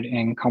implemented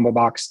in Combo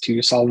Box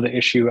to solve the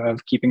issue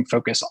of keeping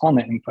focus on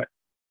the input.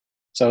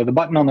 So the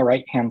button on the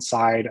right-hand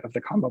side of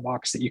the Combo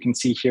Box that you can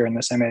see here in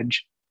this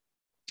image,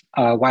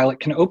 while it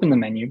can open the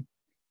menu,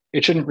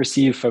 it shouldn't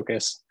receive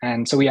focus,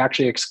 and so we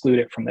actually exclude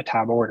it from the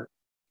tab order.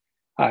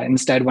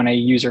 Instead, when a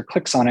user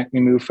clicks on it, we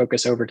move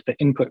focus over to the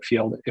input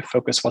field if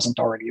focus wasn't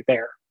already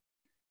there.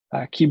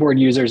 Keyboard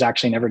users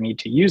actually never need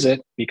to use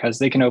it because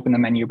they can open the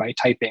menu by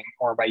typing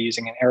or by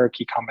using an arrow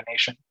key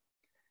combination.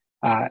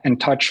 And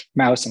touch,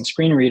 mouse, and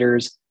screen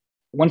readers,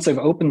 once they've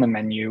opened the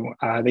menu,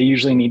 they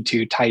usually need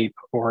to type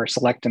or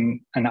select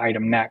an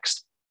item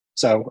next.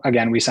 So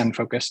again, we send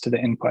focus to the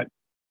input.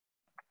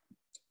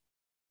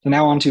 So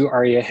now on to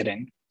Aria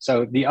Hidden.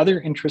 So the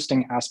other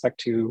interesting aspect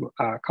to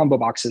combo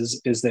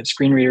boxes is that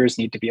screen readers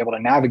need to be able to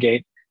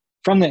navigate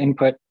from the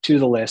input to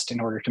the list in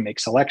order to make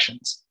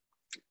selections.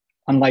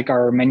 Unlike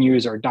our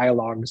menus or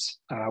dialogues,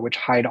 which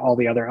hide all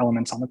the other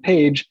elements on the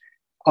page,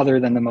 other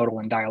than the modal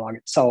and dialogue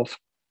itself,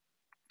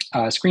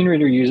 screen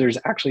reader users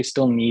actually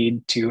still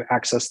need to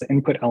access the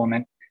input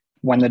element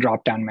when the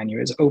drop-down menu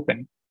is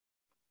open.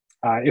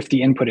 If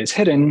the input is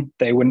hidden,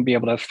 they wouldn't be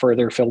able to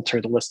further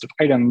filter the list of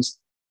items,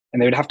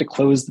 and they would have to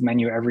close the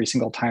menu every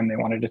single time they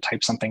wanted to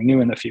type something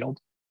new in the field.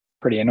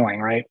 Pretty annoying,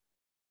 right?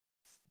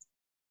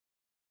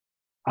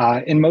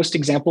 In most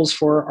examples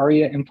for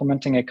Aria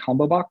implementing a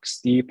combo box,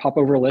 the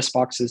popover list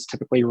box is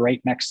typically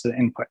right next to the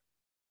input.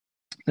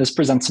 This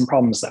presents some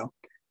problems though,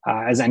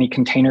 as any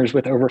containers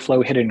with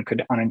overflow hidden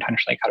could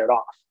unintentionally cut it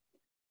off.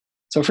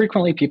 So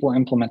frequently people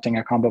implementing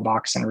a combo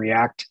box in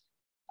React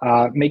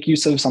make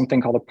use of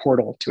something called a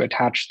portal to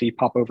attach the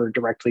popover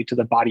directly to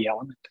the body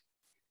element.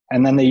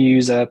 And then they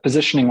use a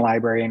positioning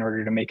library in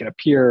order to make it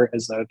appear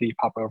as though the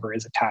popover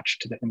is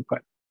attached to the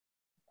input.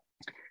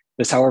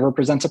 This, however,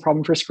 presents a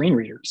problem for screen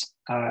readers,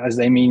 as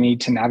they may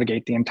need to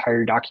navigate the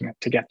entire document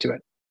to get to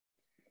it.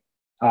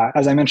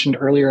 As I mentioned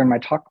earlier in my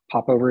talk,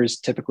 popovers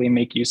typically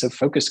make use of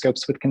focus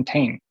scopes with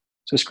contain.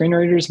 So screen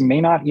readers may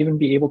not even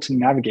be able to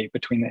navigate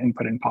between the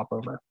input and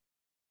popover.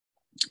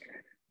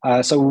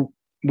 So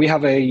we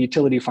have a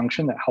utility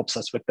function that helps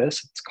us with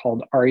this. It's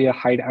called Aria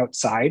hide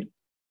outside.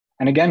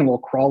 And again, we'll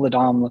crawl the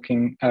DOM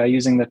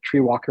using the tree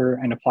walker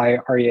and apply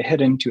Aria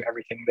hidden to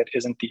everything that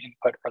isn't the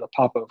input or the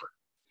popover.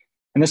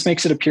 And this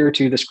makes it appear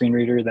to the screen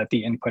reader that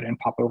the input and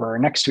popover are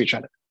next to each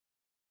other.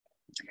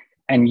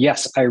 And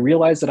yes, I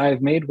realize that I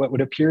have made what would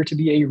appear to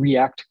be a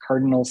React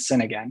cardinal sin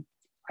again.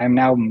 I am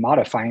now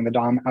modifying the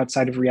DOM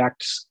outside of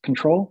React's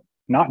control,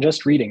 not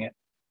just reading it.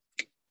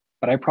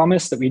 But I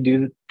promise that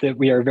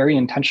we are very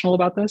intentional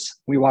about this.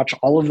 We watch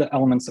all of the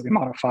elements that we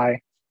modify,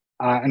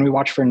 and we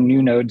watch for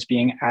new nodes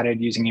being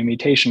added using a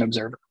mutation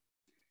observer.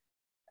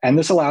 And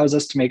this allows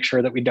us to make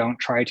sure that we don't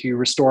try to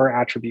restore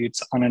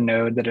attributes on a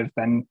node that have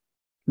been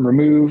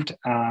removed,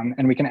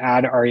 and we can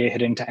add Aria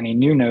hidden to any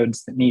new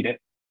nodes that need it.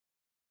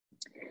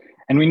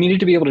 And we needed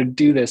to be able to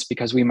do this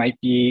because we might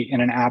be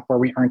in an app where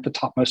we aren't the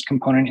topmost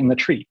component in the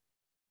tree.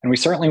 And we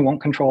certainly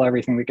won't control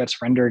everything that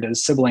gets rendered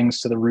as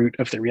siblings to the root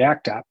of the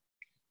React app.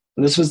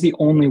 But this was the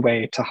only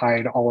way to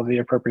hide all of the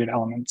appropriate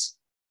elements.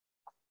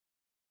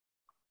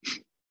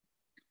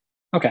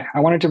 Okay, I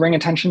wanted to bring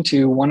attention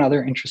to one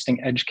other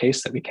interesting edge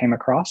case that we came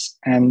across.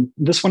 And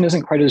this one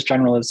isn't quite as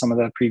general as some of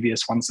the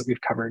previous ones that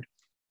we've covered.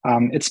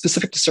 It's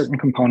specific to certain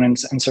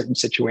components and certain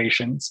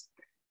situations.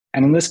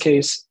 And in this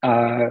case,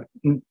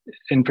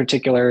 in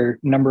particular,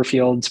 number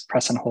fields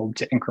press and hold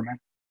to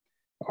increment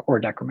or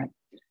decrement.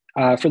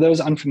 For those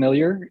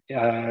unfamiliar,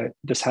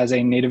 this has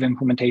a native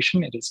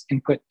implementation. It is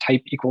input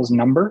type equals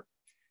number,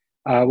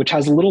 which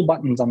has little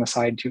buttons on the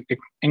side to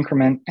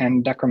increment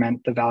and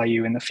decrement the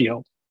value in the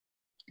field.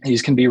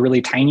 These can be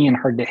really tiny and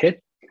hard to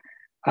hit.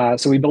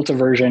 So we built a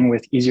version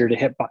with easier to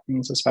hit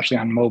buttons, especially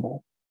on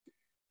mobile.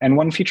 And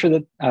one feature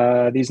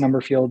that these number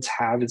fields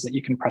have is that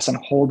you can press and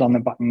hold on the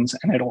buttons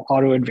and it'll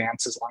auto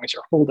advance as long as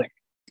you're holding.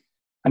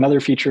 Another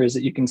feature is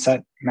that you can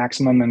set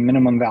maximum and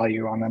minimum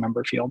value on the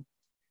number field.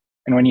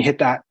 And when you hit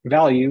that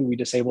value, we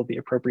disable the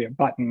appropriate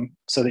button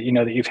so that you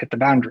know that you've hit the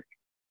boundary.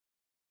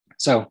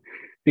 So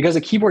because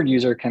a keyboard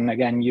user can,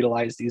 again,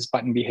 utilize these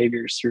button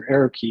behaviors through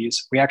arrow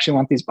keys, we actually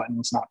want these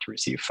buttons not to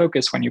receive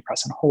focus when you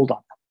press and hold on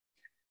them.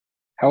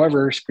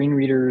 However, screen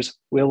reader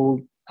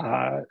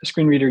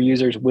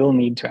users will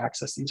need to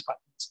access these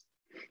buttons.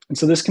 And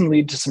so this can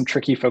lead to some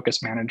tricky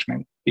focus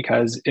management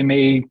because it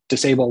may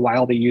disable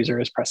while the user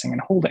is pressing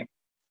and holding.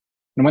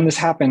 And when this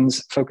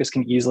happens, focus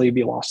can easily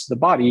be lost to the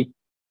body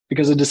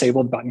because a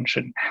disabled button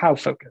shouldn't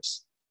have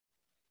focus.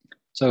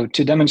 So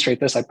to demonstrate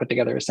this, I put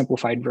together a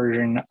simplified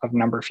version of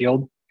number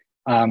field.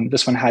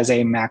 This one has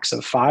a max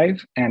of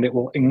 5, and it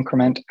will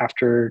increment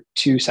after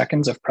 2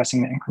 seconds of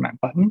pressing the increment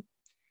button.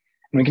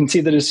 And we can see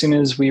that as soon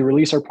as we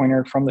release our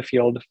pointer from the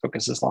field,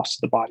 focus is lost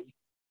to the body.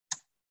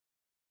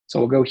 So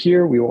we'll go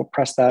here, we will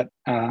press that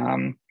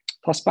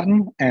plus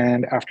button,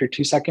 and after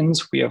 2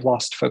 seconds, we have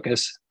lost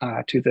focus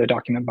to the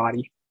document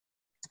body.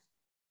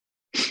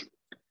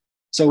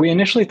 So we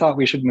initially thought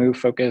we should move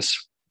focus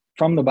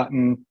from the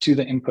button to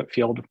the input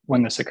field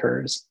when this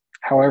occurs.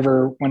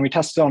 However, when we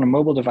tested on a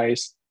mobile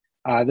device,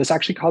 this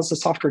actually caused the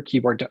software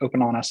keyboard to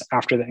open on us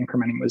after the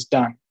incrementing was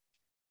done.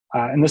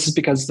 And this is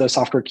because the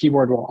software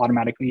keyboard will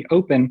automatically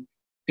open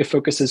if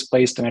focus is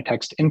placed in a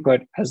text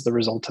input as the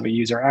result of a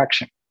user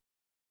action.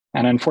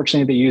 And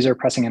unfortunately, the user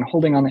pressing and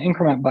holding on the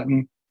increment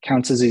button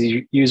counts as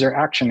a user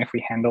action if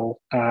we handle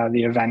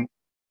the event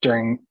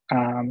during,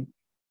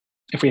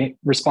 if we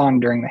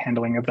respond during the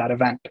handling of that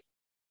event.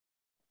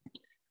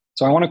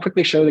 So I want to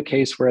quickly show the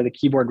case where the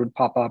keyboard would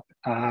pop up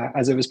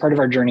as it was part of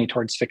our journey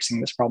towards fixing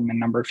this problem in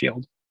number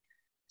field.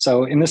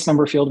 So in this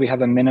number field, we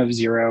have a min of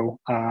 0.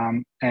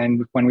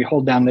 And when we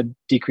hold down the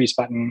decrease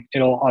button,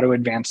 it'll auto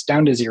advance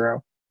down to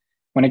 0.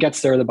 When it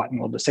gets there, the button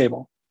will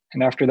disable.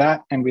 And after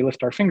that, and we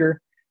lift our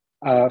finger,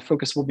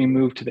 focus will be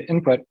moved to the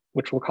input,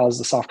 which will cause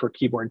the software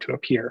keyboard to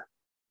appear.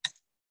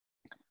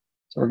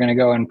 So we're going to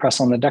go and press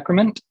on the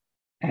decrement,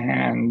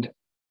 and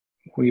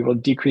we will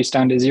decrease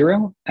down to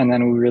 0, and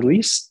then we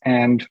release,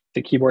 and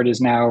the keyboard is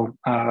now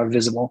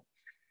visible.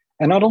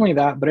 And not only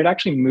that, but it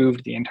actually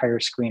moved the entire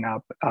screen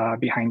up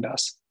behind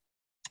us.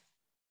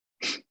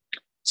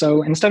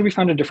 So instead, we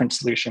found a different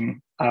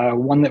solution,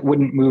 one that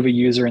wouldn't move a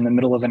user in the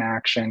middle of an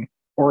action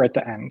or at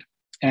the end.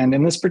 And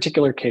in this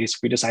particular case,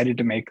 we decided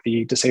to make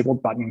the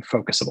disabled button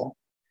focusable.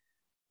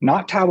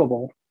 Not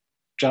tabbable,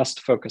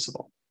 just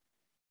focusable.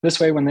 This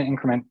way, when the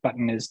increment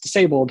button is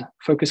disabled,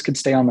 focus could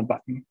stay on the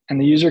button, and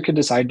the user could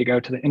decide to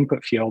go to the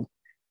input field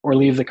or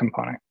leave the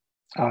component.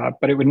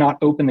 But it would not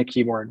open the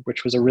keyboard,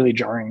 which was a really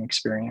jarring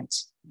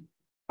experience.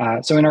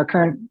 So in our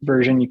current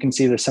version, you can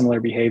see the similar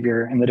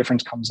behavior, and the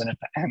difference comes in at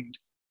the end.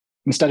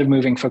 Instead of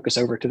moving focus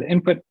over to the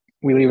input,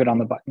 we leave it on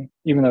the button,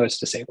 even though it's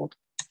disabled.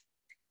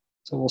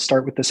 So we'll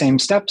start with the same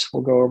steps.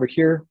 We'll go over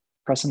here,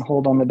 press and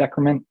hold on the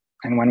decrement,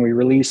 and when we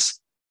release,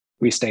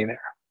 we stay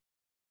there.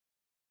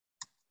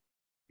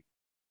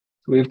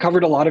 We've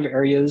covered a lot of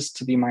areas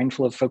to be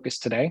mindful of focus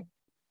today.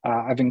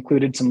 I've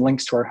included some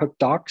links to our hook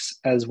docs,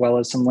 as well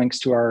as some links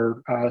to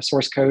our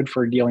source code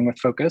for dealing with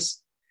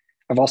focus.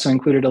 I've also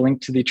included a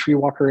link to the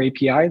Treewalker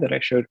API that I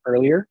showed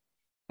earlier,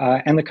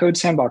 and the code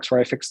sandbox where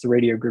I fixed the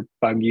radio group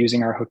bug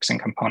using our hooks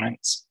and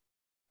components.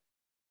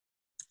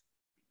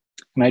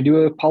 And I do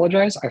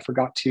apologize, I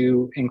forgot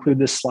to include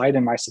this slide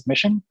in my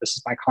submission. This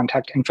is my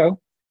contact info.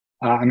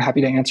 I'm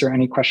happy to answer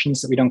any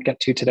questions that we don't get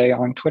to today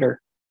on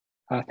Twitter.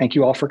 Thank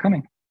you all for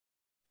coming.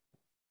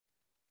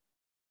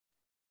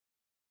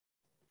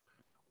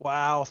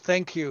 Wow,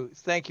 thank you.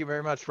 Thank you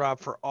very much, Rob,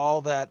 for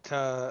all that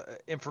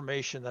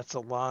information. That's a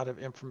lot of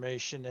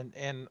information.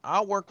 And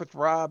I'll work with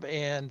Rob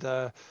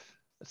and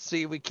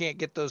see if we can't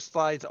get those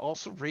slides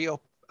also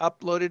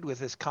uploaded with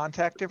his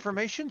contact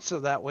information. So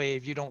that way,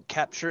 if you don't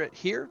capture it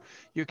here,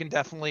 you can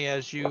definitely,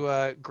 as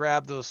you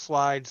grab those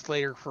slides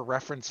later for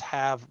reference,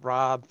 have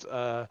Rob's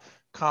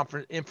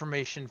conference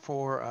information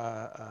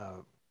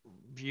for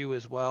view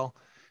as well.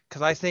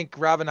 Because I think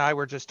Rob and I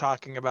were just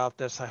talking about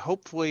this.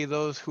 Hopefully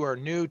those who are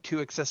new to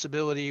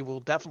accessibility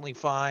will definitely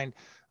find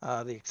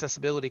the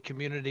accessibility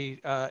community,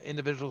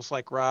 individuals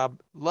like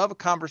Rob, love a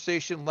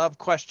conversation, love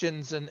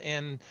questions.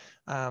 And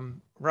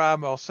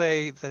Rob, I'll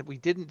say that we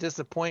didn't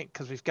disappoint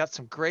because we've got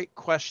some great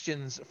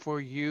questions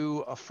for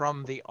you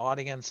from the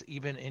audience,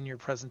 even in your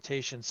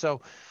presentation.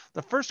 So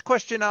the first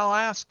question I'll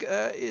ask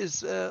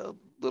is a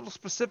little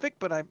specific,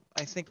 but I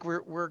think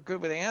we're good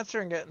with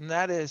answering it. And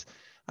that is,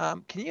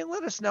 can you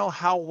let us know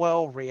how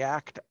well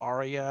React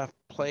Aria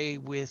play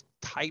with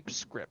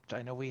TypeScript?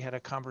 I know we had a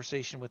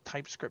conversation with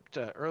TypeScript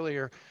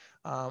earlier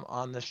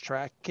on this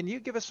track. Can you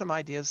give us some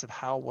ideas of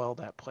how well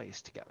that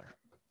plays together?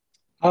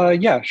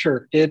 Yeah,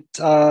 sure.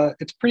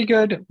 It's pretty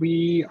good.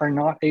 We are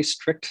not a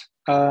strict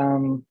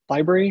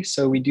library,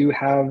 so we do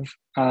have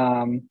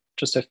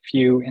just a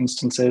few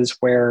instances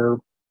where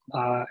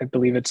I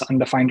believe it's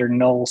undefined or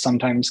null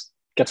sometimes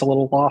gets a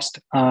little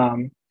lost.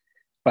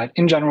 But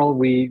in general,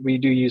 we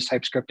do use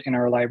TypeScript in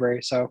our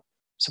library, so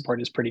support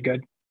is pretty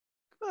good.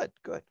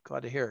 Good.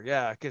 Glad to hear.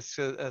 Yeah, because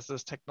as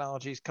those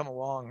technologies come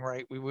along,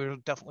 right, we will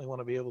definitely want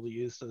to be able to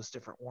use those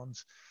different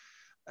ones.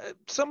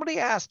 Somebody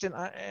asked,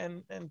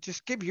 and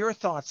just give your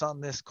thoughts on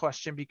this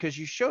question, because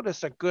you showed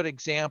us a good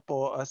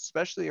example,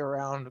 especially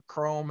around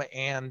Chrome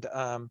and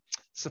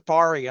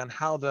Safari, on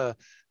how the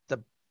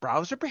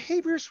browser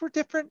behaviors were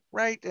different,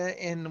 right?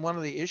 In one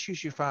of the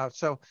issues you found.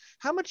 So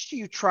how much do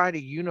you try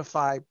to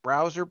unify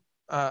browser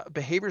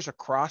behaviors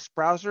across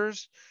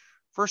browsers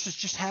versus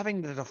just having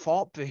the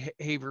default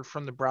behavior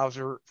from the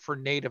browser for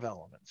native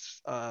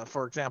elements?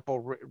 For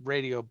example,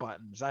 radio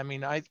buttons. I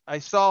mean, I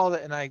saw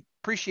that and I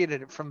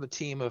appreciated it from the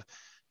team of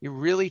you're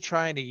really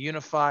trying to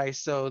unify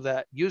so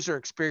that user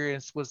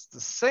experience was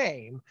the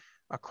same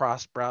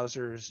across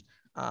browsers.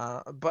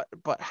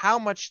 But how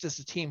much does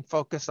the team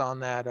focus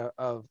on that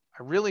of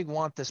I really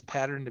want this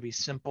pattern to be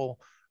simple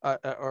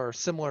or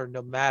similar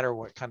no matter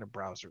what kind of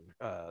browser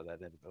that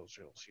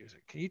individual is using?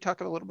 Can you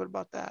talk a little bit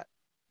about that?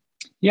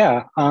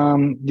 Yeah,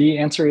 the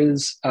answer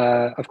is,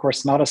 of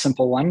course, not a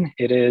simple one.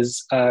 It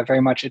is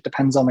very much, it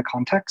depends on the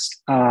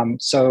context.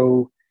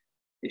 So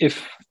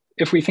if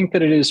we think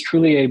that it is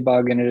truly a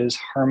bug and it is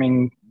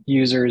harming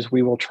users,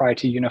 we will try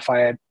to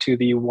unify it to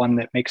the one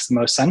that makes the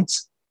most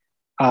sense.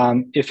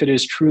 If it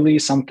is truly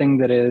something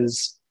that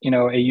is,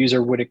 a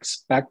user would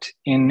expect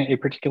in a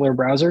particular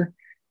browser,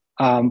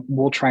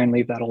 we'll try and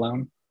leave that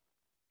alone.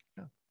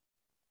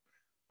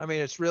 I mean,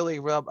 it's really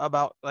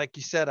about, like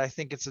you said, I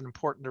think it's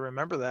important to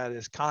remember that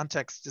is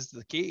context is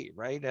the key,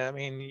 right? I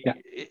mean, yeah.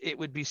 It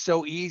would be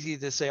so easy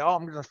to say, oh,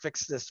 I'm going to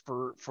fix this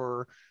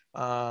for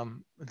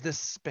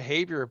this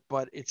behavior,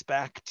 but it's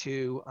back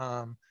to,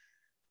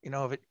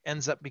 if it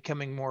ends up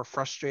becoming more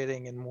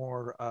frustrating and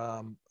more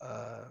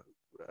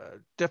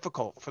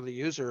difficult for the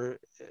user,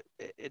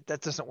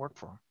 that doesn't work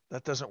for them.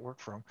 That doesn't work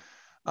for them.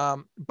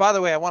 By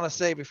the way, I want to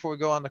say before we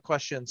go on to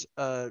questions,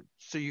 so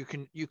you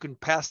can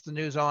pass the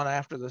news on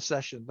after the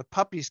session. The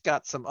puppies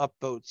got some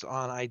upvotes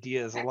on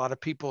ideas. A lot of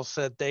people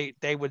said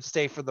they would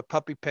stay for the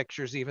puppy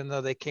pictures, even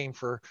though they came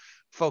for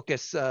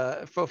focus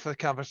for the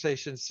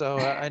conversation. So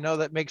I know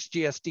that makes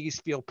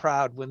GSDs feel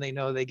proud when they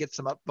know they get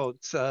some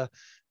upvotes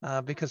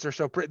because they're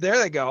so pretty. There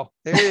they go.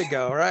 There you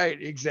go.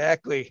 Right.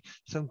 Exactly.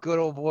 Some good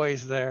old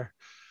boys there.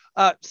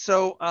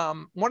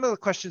 One of the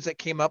questions that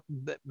came up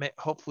that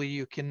hopefully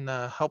you can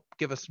help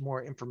give us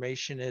more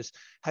information is,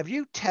 have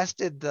you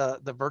tested the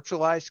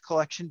virtualized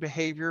collection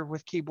behavior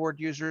with keyboard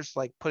users,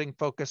 like putting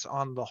focus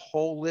on the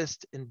whole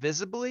list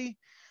invisibly?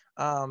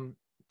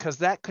 Because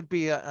that could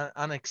be an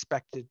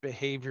unexpected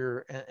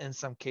behavior in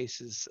some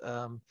cases.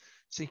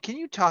 So can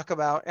you talk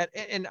about,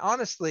 and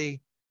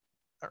honestly,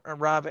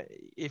 Rob,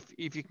 if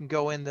you can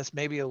go in this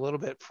maybe a little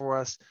bit for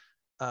us,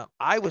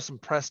 I was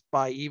impressed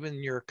by even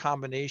your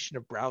combination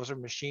of browser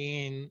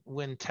machine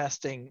when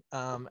testing.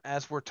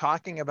 As we're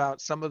talking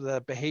about some of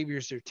the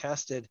behaviors you're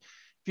tested,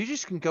 if you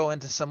just can go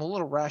into some a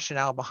little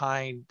rationale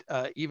behind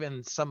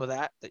even some of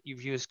that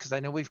you've used, because I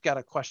know we've got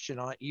a question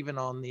on even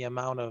on the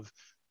amount of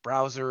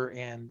browser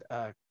and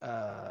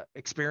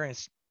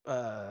experience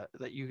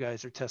that you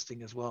guys are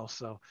testing as well.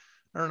 So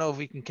I don't know if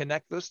we can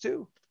connect those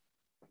two.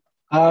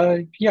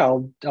 Yeah,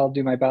 I'll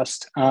do my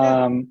best.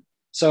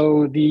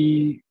 So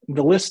the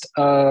list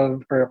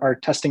of our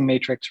testing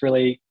matrix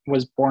really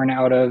was born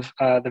out of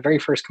the very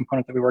first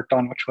component that we worked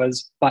on, which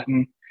was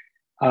button.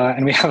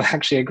 And we have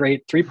actually a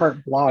great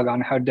 3-part blog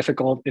on how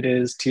difficult it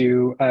is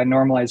to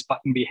normalize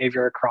button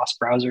behavior across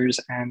browsers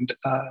and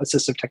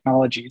assistive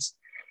technologies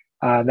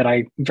that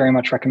I very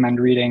much recommend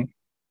reading.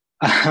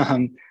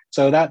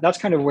 So that's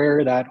kind of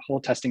where that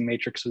whole testing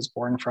matrix was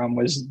born from,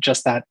 was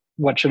just that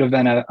what should have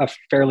been a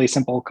fairly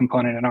simple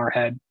component in our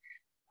head.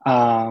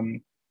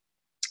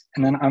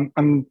 And then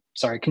I'm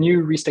sorry, can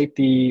you restate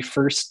the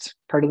first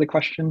part of the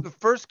question? The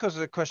first part of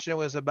the question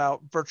was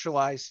about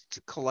virtualized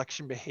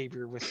collection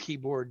behavior with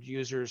keyboard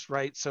users,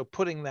 right? So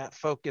putting that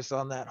focus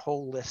on that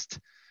whole list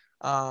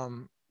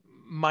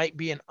might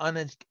be an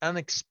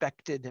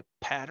unexpected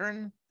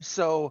pattern.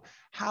 So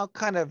how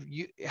kind of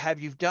have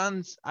you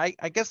done, I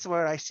guess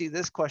where I see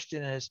this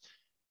question is,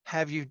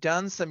 have you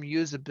done some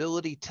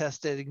usability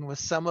testing with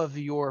some of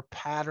your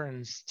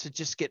patterns to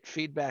just get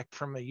feedback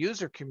from a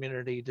user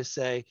community to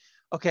say,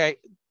 okay,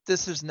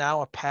 this is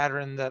now a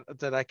pattern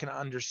that I can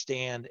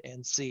understand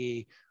and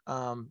see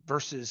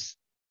versus,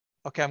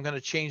 okay, I'm going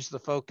to change the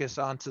focus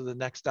onto the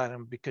next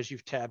item because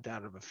you've tabbed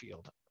out of a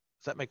field.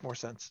 Does that make more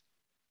sense?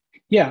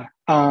 Yeah,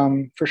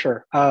 for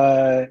sure.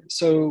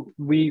 So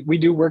we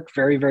do work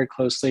very, very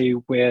closely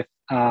with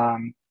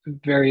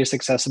various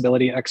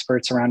accessibility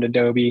experts around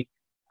Adobe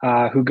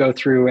who go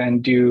through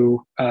and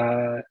do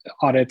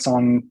audits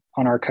on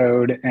our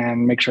code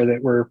and make sure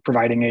that we're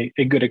providing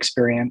a good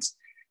experience.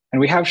 And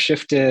we have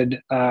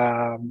shifted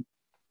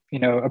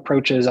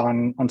approaches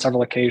on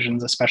several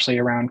occasions, especially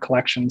around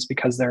collections,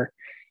 because they're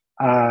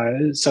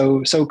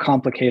so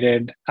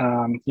complicated.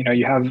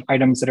 You have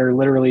items that are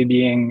literally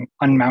being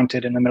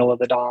unmounted in the middle of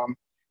the DOM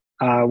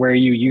where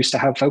you used to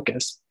have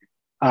focus.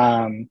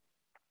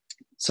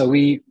 So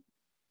we,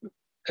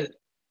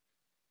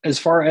 as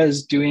far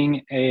as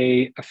doing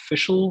a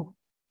official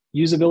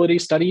usability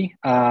study,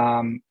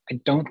 I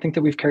don't think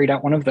that we've carried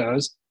out one of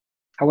those.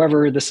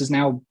 However, this has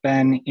now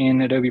been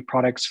in Adobe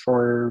products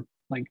for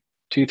like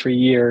 2-3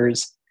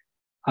 years.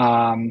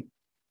 I'm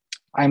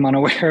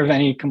unaware of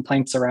any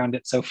complaints around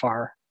it so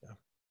far. Yeah.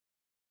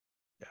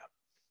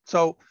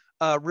 So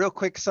real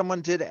quick,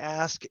 someone did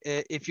ask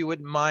if you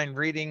wouldn't mind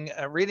reading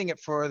it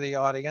for the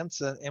audience,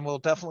 and we'll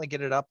definitely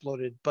get it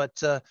uploaded.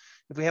 But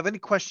if we have any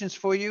questions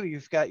for you,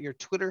 you've got your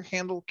Twitter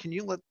handle. Can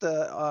you let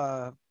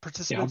the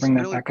participants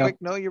really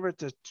quick know what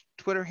the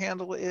Twitter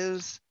handle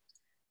is?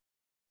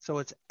 So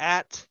it's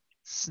at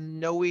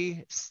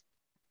Snowy,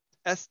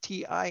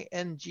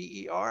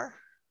 Stinger.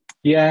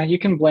 Yeah, you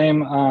can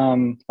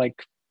blame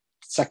like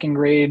second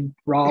grade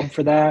Rob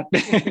for that.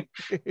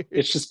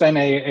 It's just been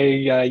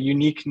a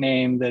unique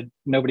name that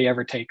nobody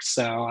ever takes,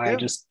 so I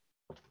just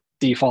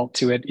default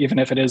to it, even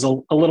if it is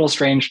a little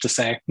strange to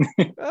say.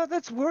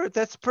 That's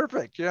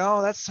perfect.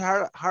 That's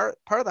part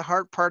of the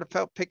hard part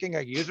about picking a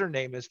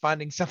username is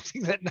finding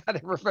something that not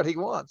everybody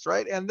wants,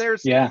 right? And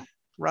there's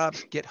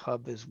Rob's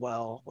GitHub as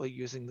well,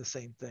 using the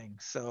same thing.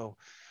 So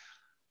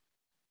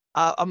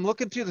I'm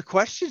looking through the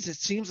questions. It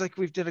seems like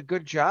we've done a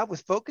good job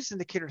with Focus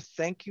Indicator.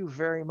 Thank you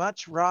very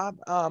much, Rob.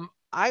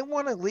 I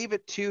want to leave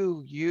it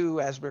to you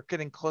as we're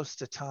getting close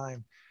to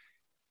time.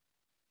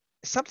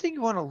 Something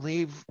you want to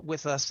leave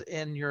with us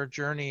in your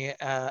journey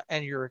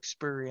and your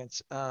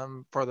experience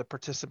for the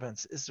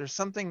participants. Is there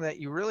something that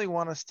you really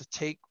want us to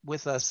take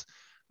with us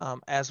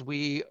as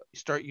we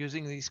start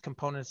using these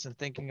components and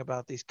thinking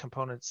about these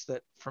components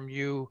that from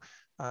you?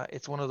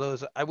 It's one of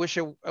those. I wish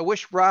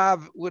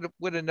Rob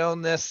would have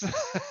known this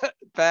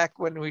back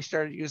when we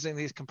started using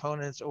these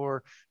components,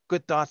 or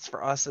good thoughts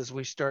for us as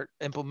we start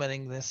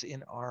implementing this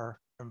in our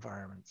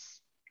environments.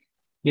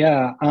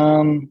 Yeah,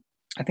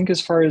 I think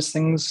as far as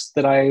things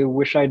that I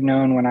wish I'd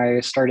known when I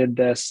started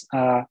this,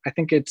 I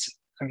think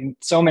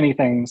so many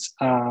things.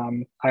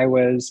 I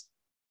was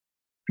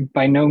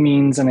by no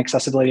means an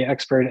accessibility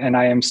expert, and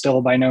I am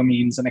still by no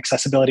means an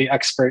accessibility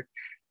expert,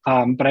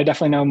 but I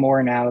definitely know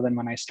more now than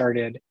when I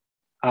started.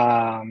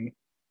 And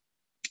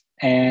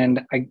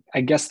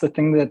I guess the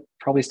thing that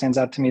probably stands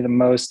out to me the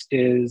most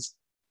is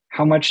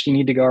how much you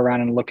need to go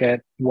around and look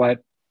at what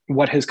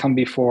what has come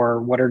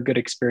before, what are good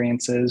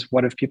experiences,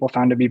 what have people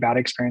found to be bad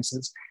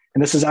experiences.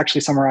 And this is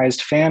actually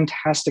summarized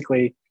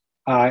fantastically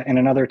in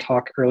another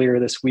talk earlier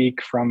this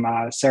week from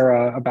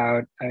Sarah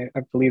about, I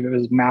believe it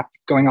was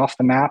going off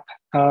the map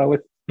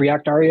with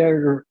React Aria,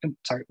 or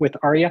sorry, with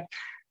Aria.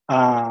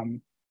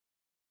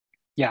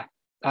 Yeah,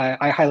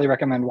 I highly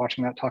recommend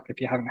watching that talk if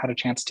you haven't had a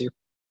chance to.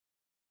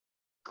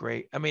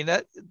 Great. I mean,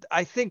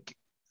 I think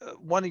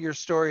one of your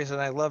stories,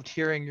 and I loved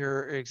hearing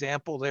your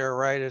example there,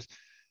 right, is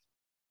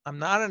I'm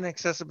not an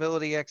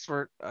accessibility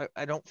expert.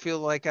 I don't feel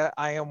like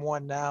I am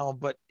one now,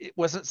 but it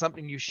wasn't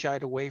something you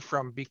shied away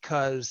from,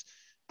 because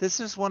this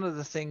is one of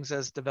the things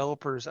as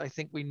developers I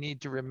think we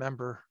need to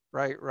remember,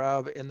 right,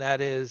 Rob? And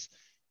that is,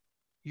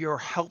 you're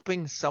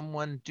helping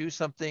someone do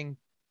something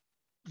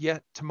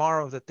yet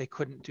tomorrow that they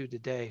couldn't do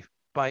today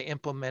by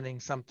implementing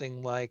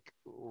something like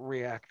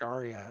React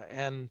Aria.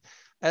 And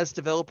as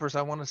developers,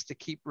 I want us to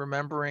keep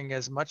remembering,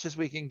 as much as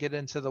we can get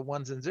into the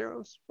ones and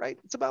zeros, right?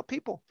 It's about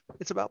people.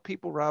 It's about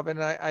people, Rob.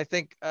 And I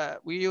think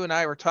you and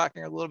I were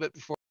talking a little bit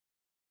before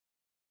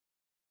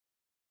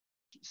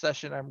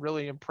session. I'm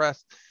really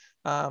impressed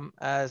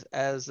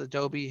as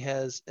Adobe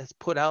has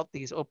put out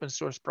these open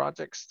source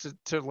projects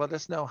to let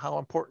us know how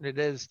important it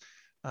is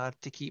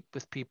to keep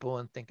with people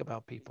and think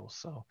about people.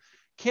 So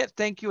can't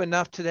thank you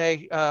enough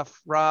today,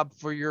 Rob,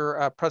 for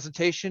your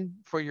presentation,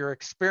 for your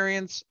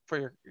experience, for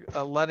your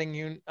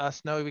letting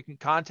us know we can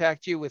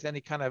contact you with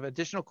any kind of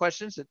additional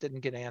questions that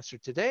didn't get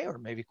answered today, or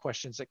maybe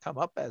questions that come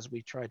up as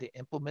we try to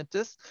implement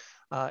this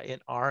in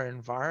our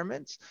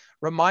environments.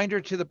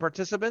 Reminder to the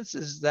participants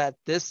is that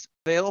this is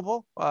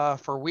available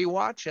for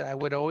rewatch, and I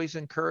would always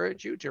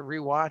encourage you to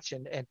rewatch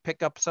and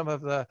pick up some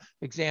of the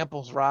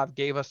examples Rob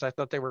gave us. I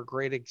thought they were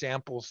great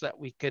examples that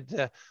we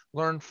could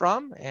learn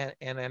from, and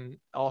then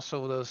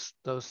also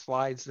those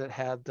slides that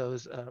had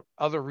those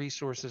other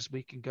resources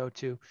we can go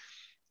to.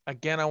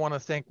 Again, I want to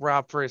thank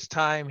Rob for his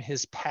time,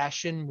 his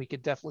passion. We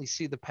could definitely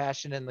see the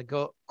passion and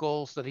the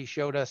goals that he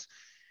showed us.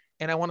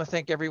 And I want to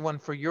thank everyone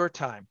for your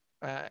time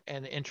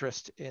and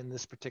interest in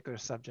this particular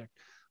subject.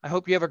 I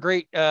hope you have a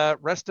great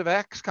rest of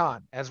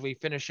XCon as we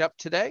finish up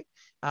today.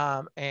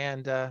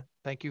 And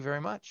thank you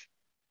very much.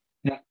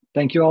 Yeah,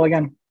 thank you all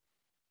again.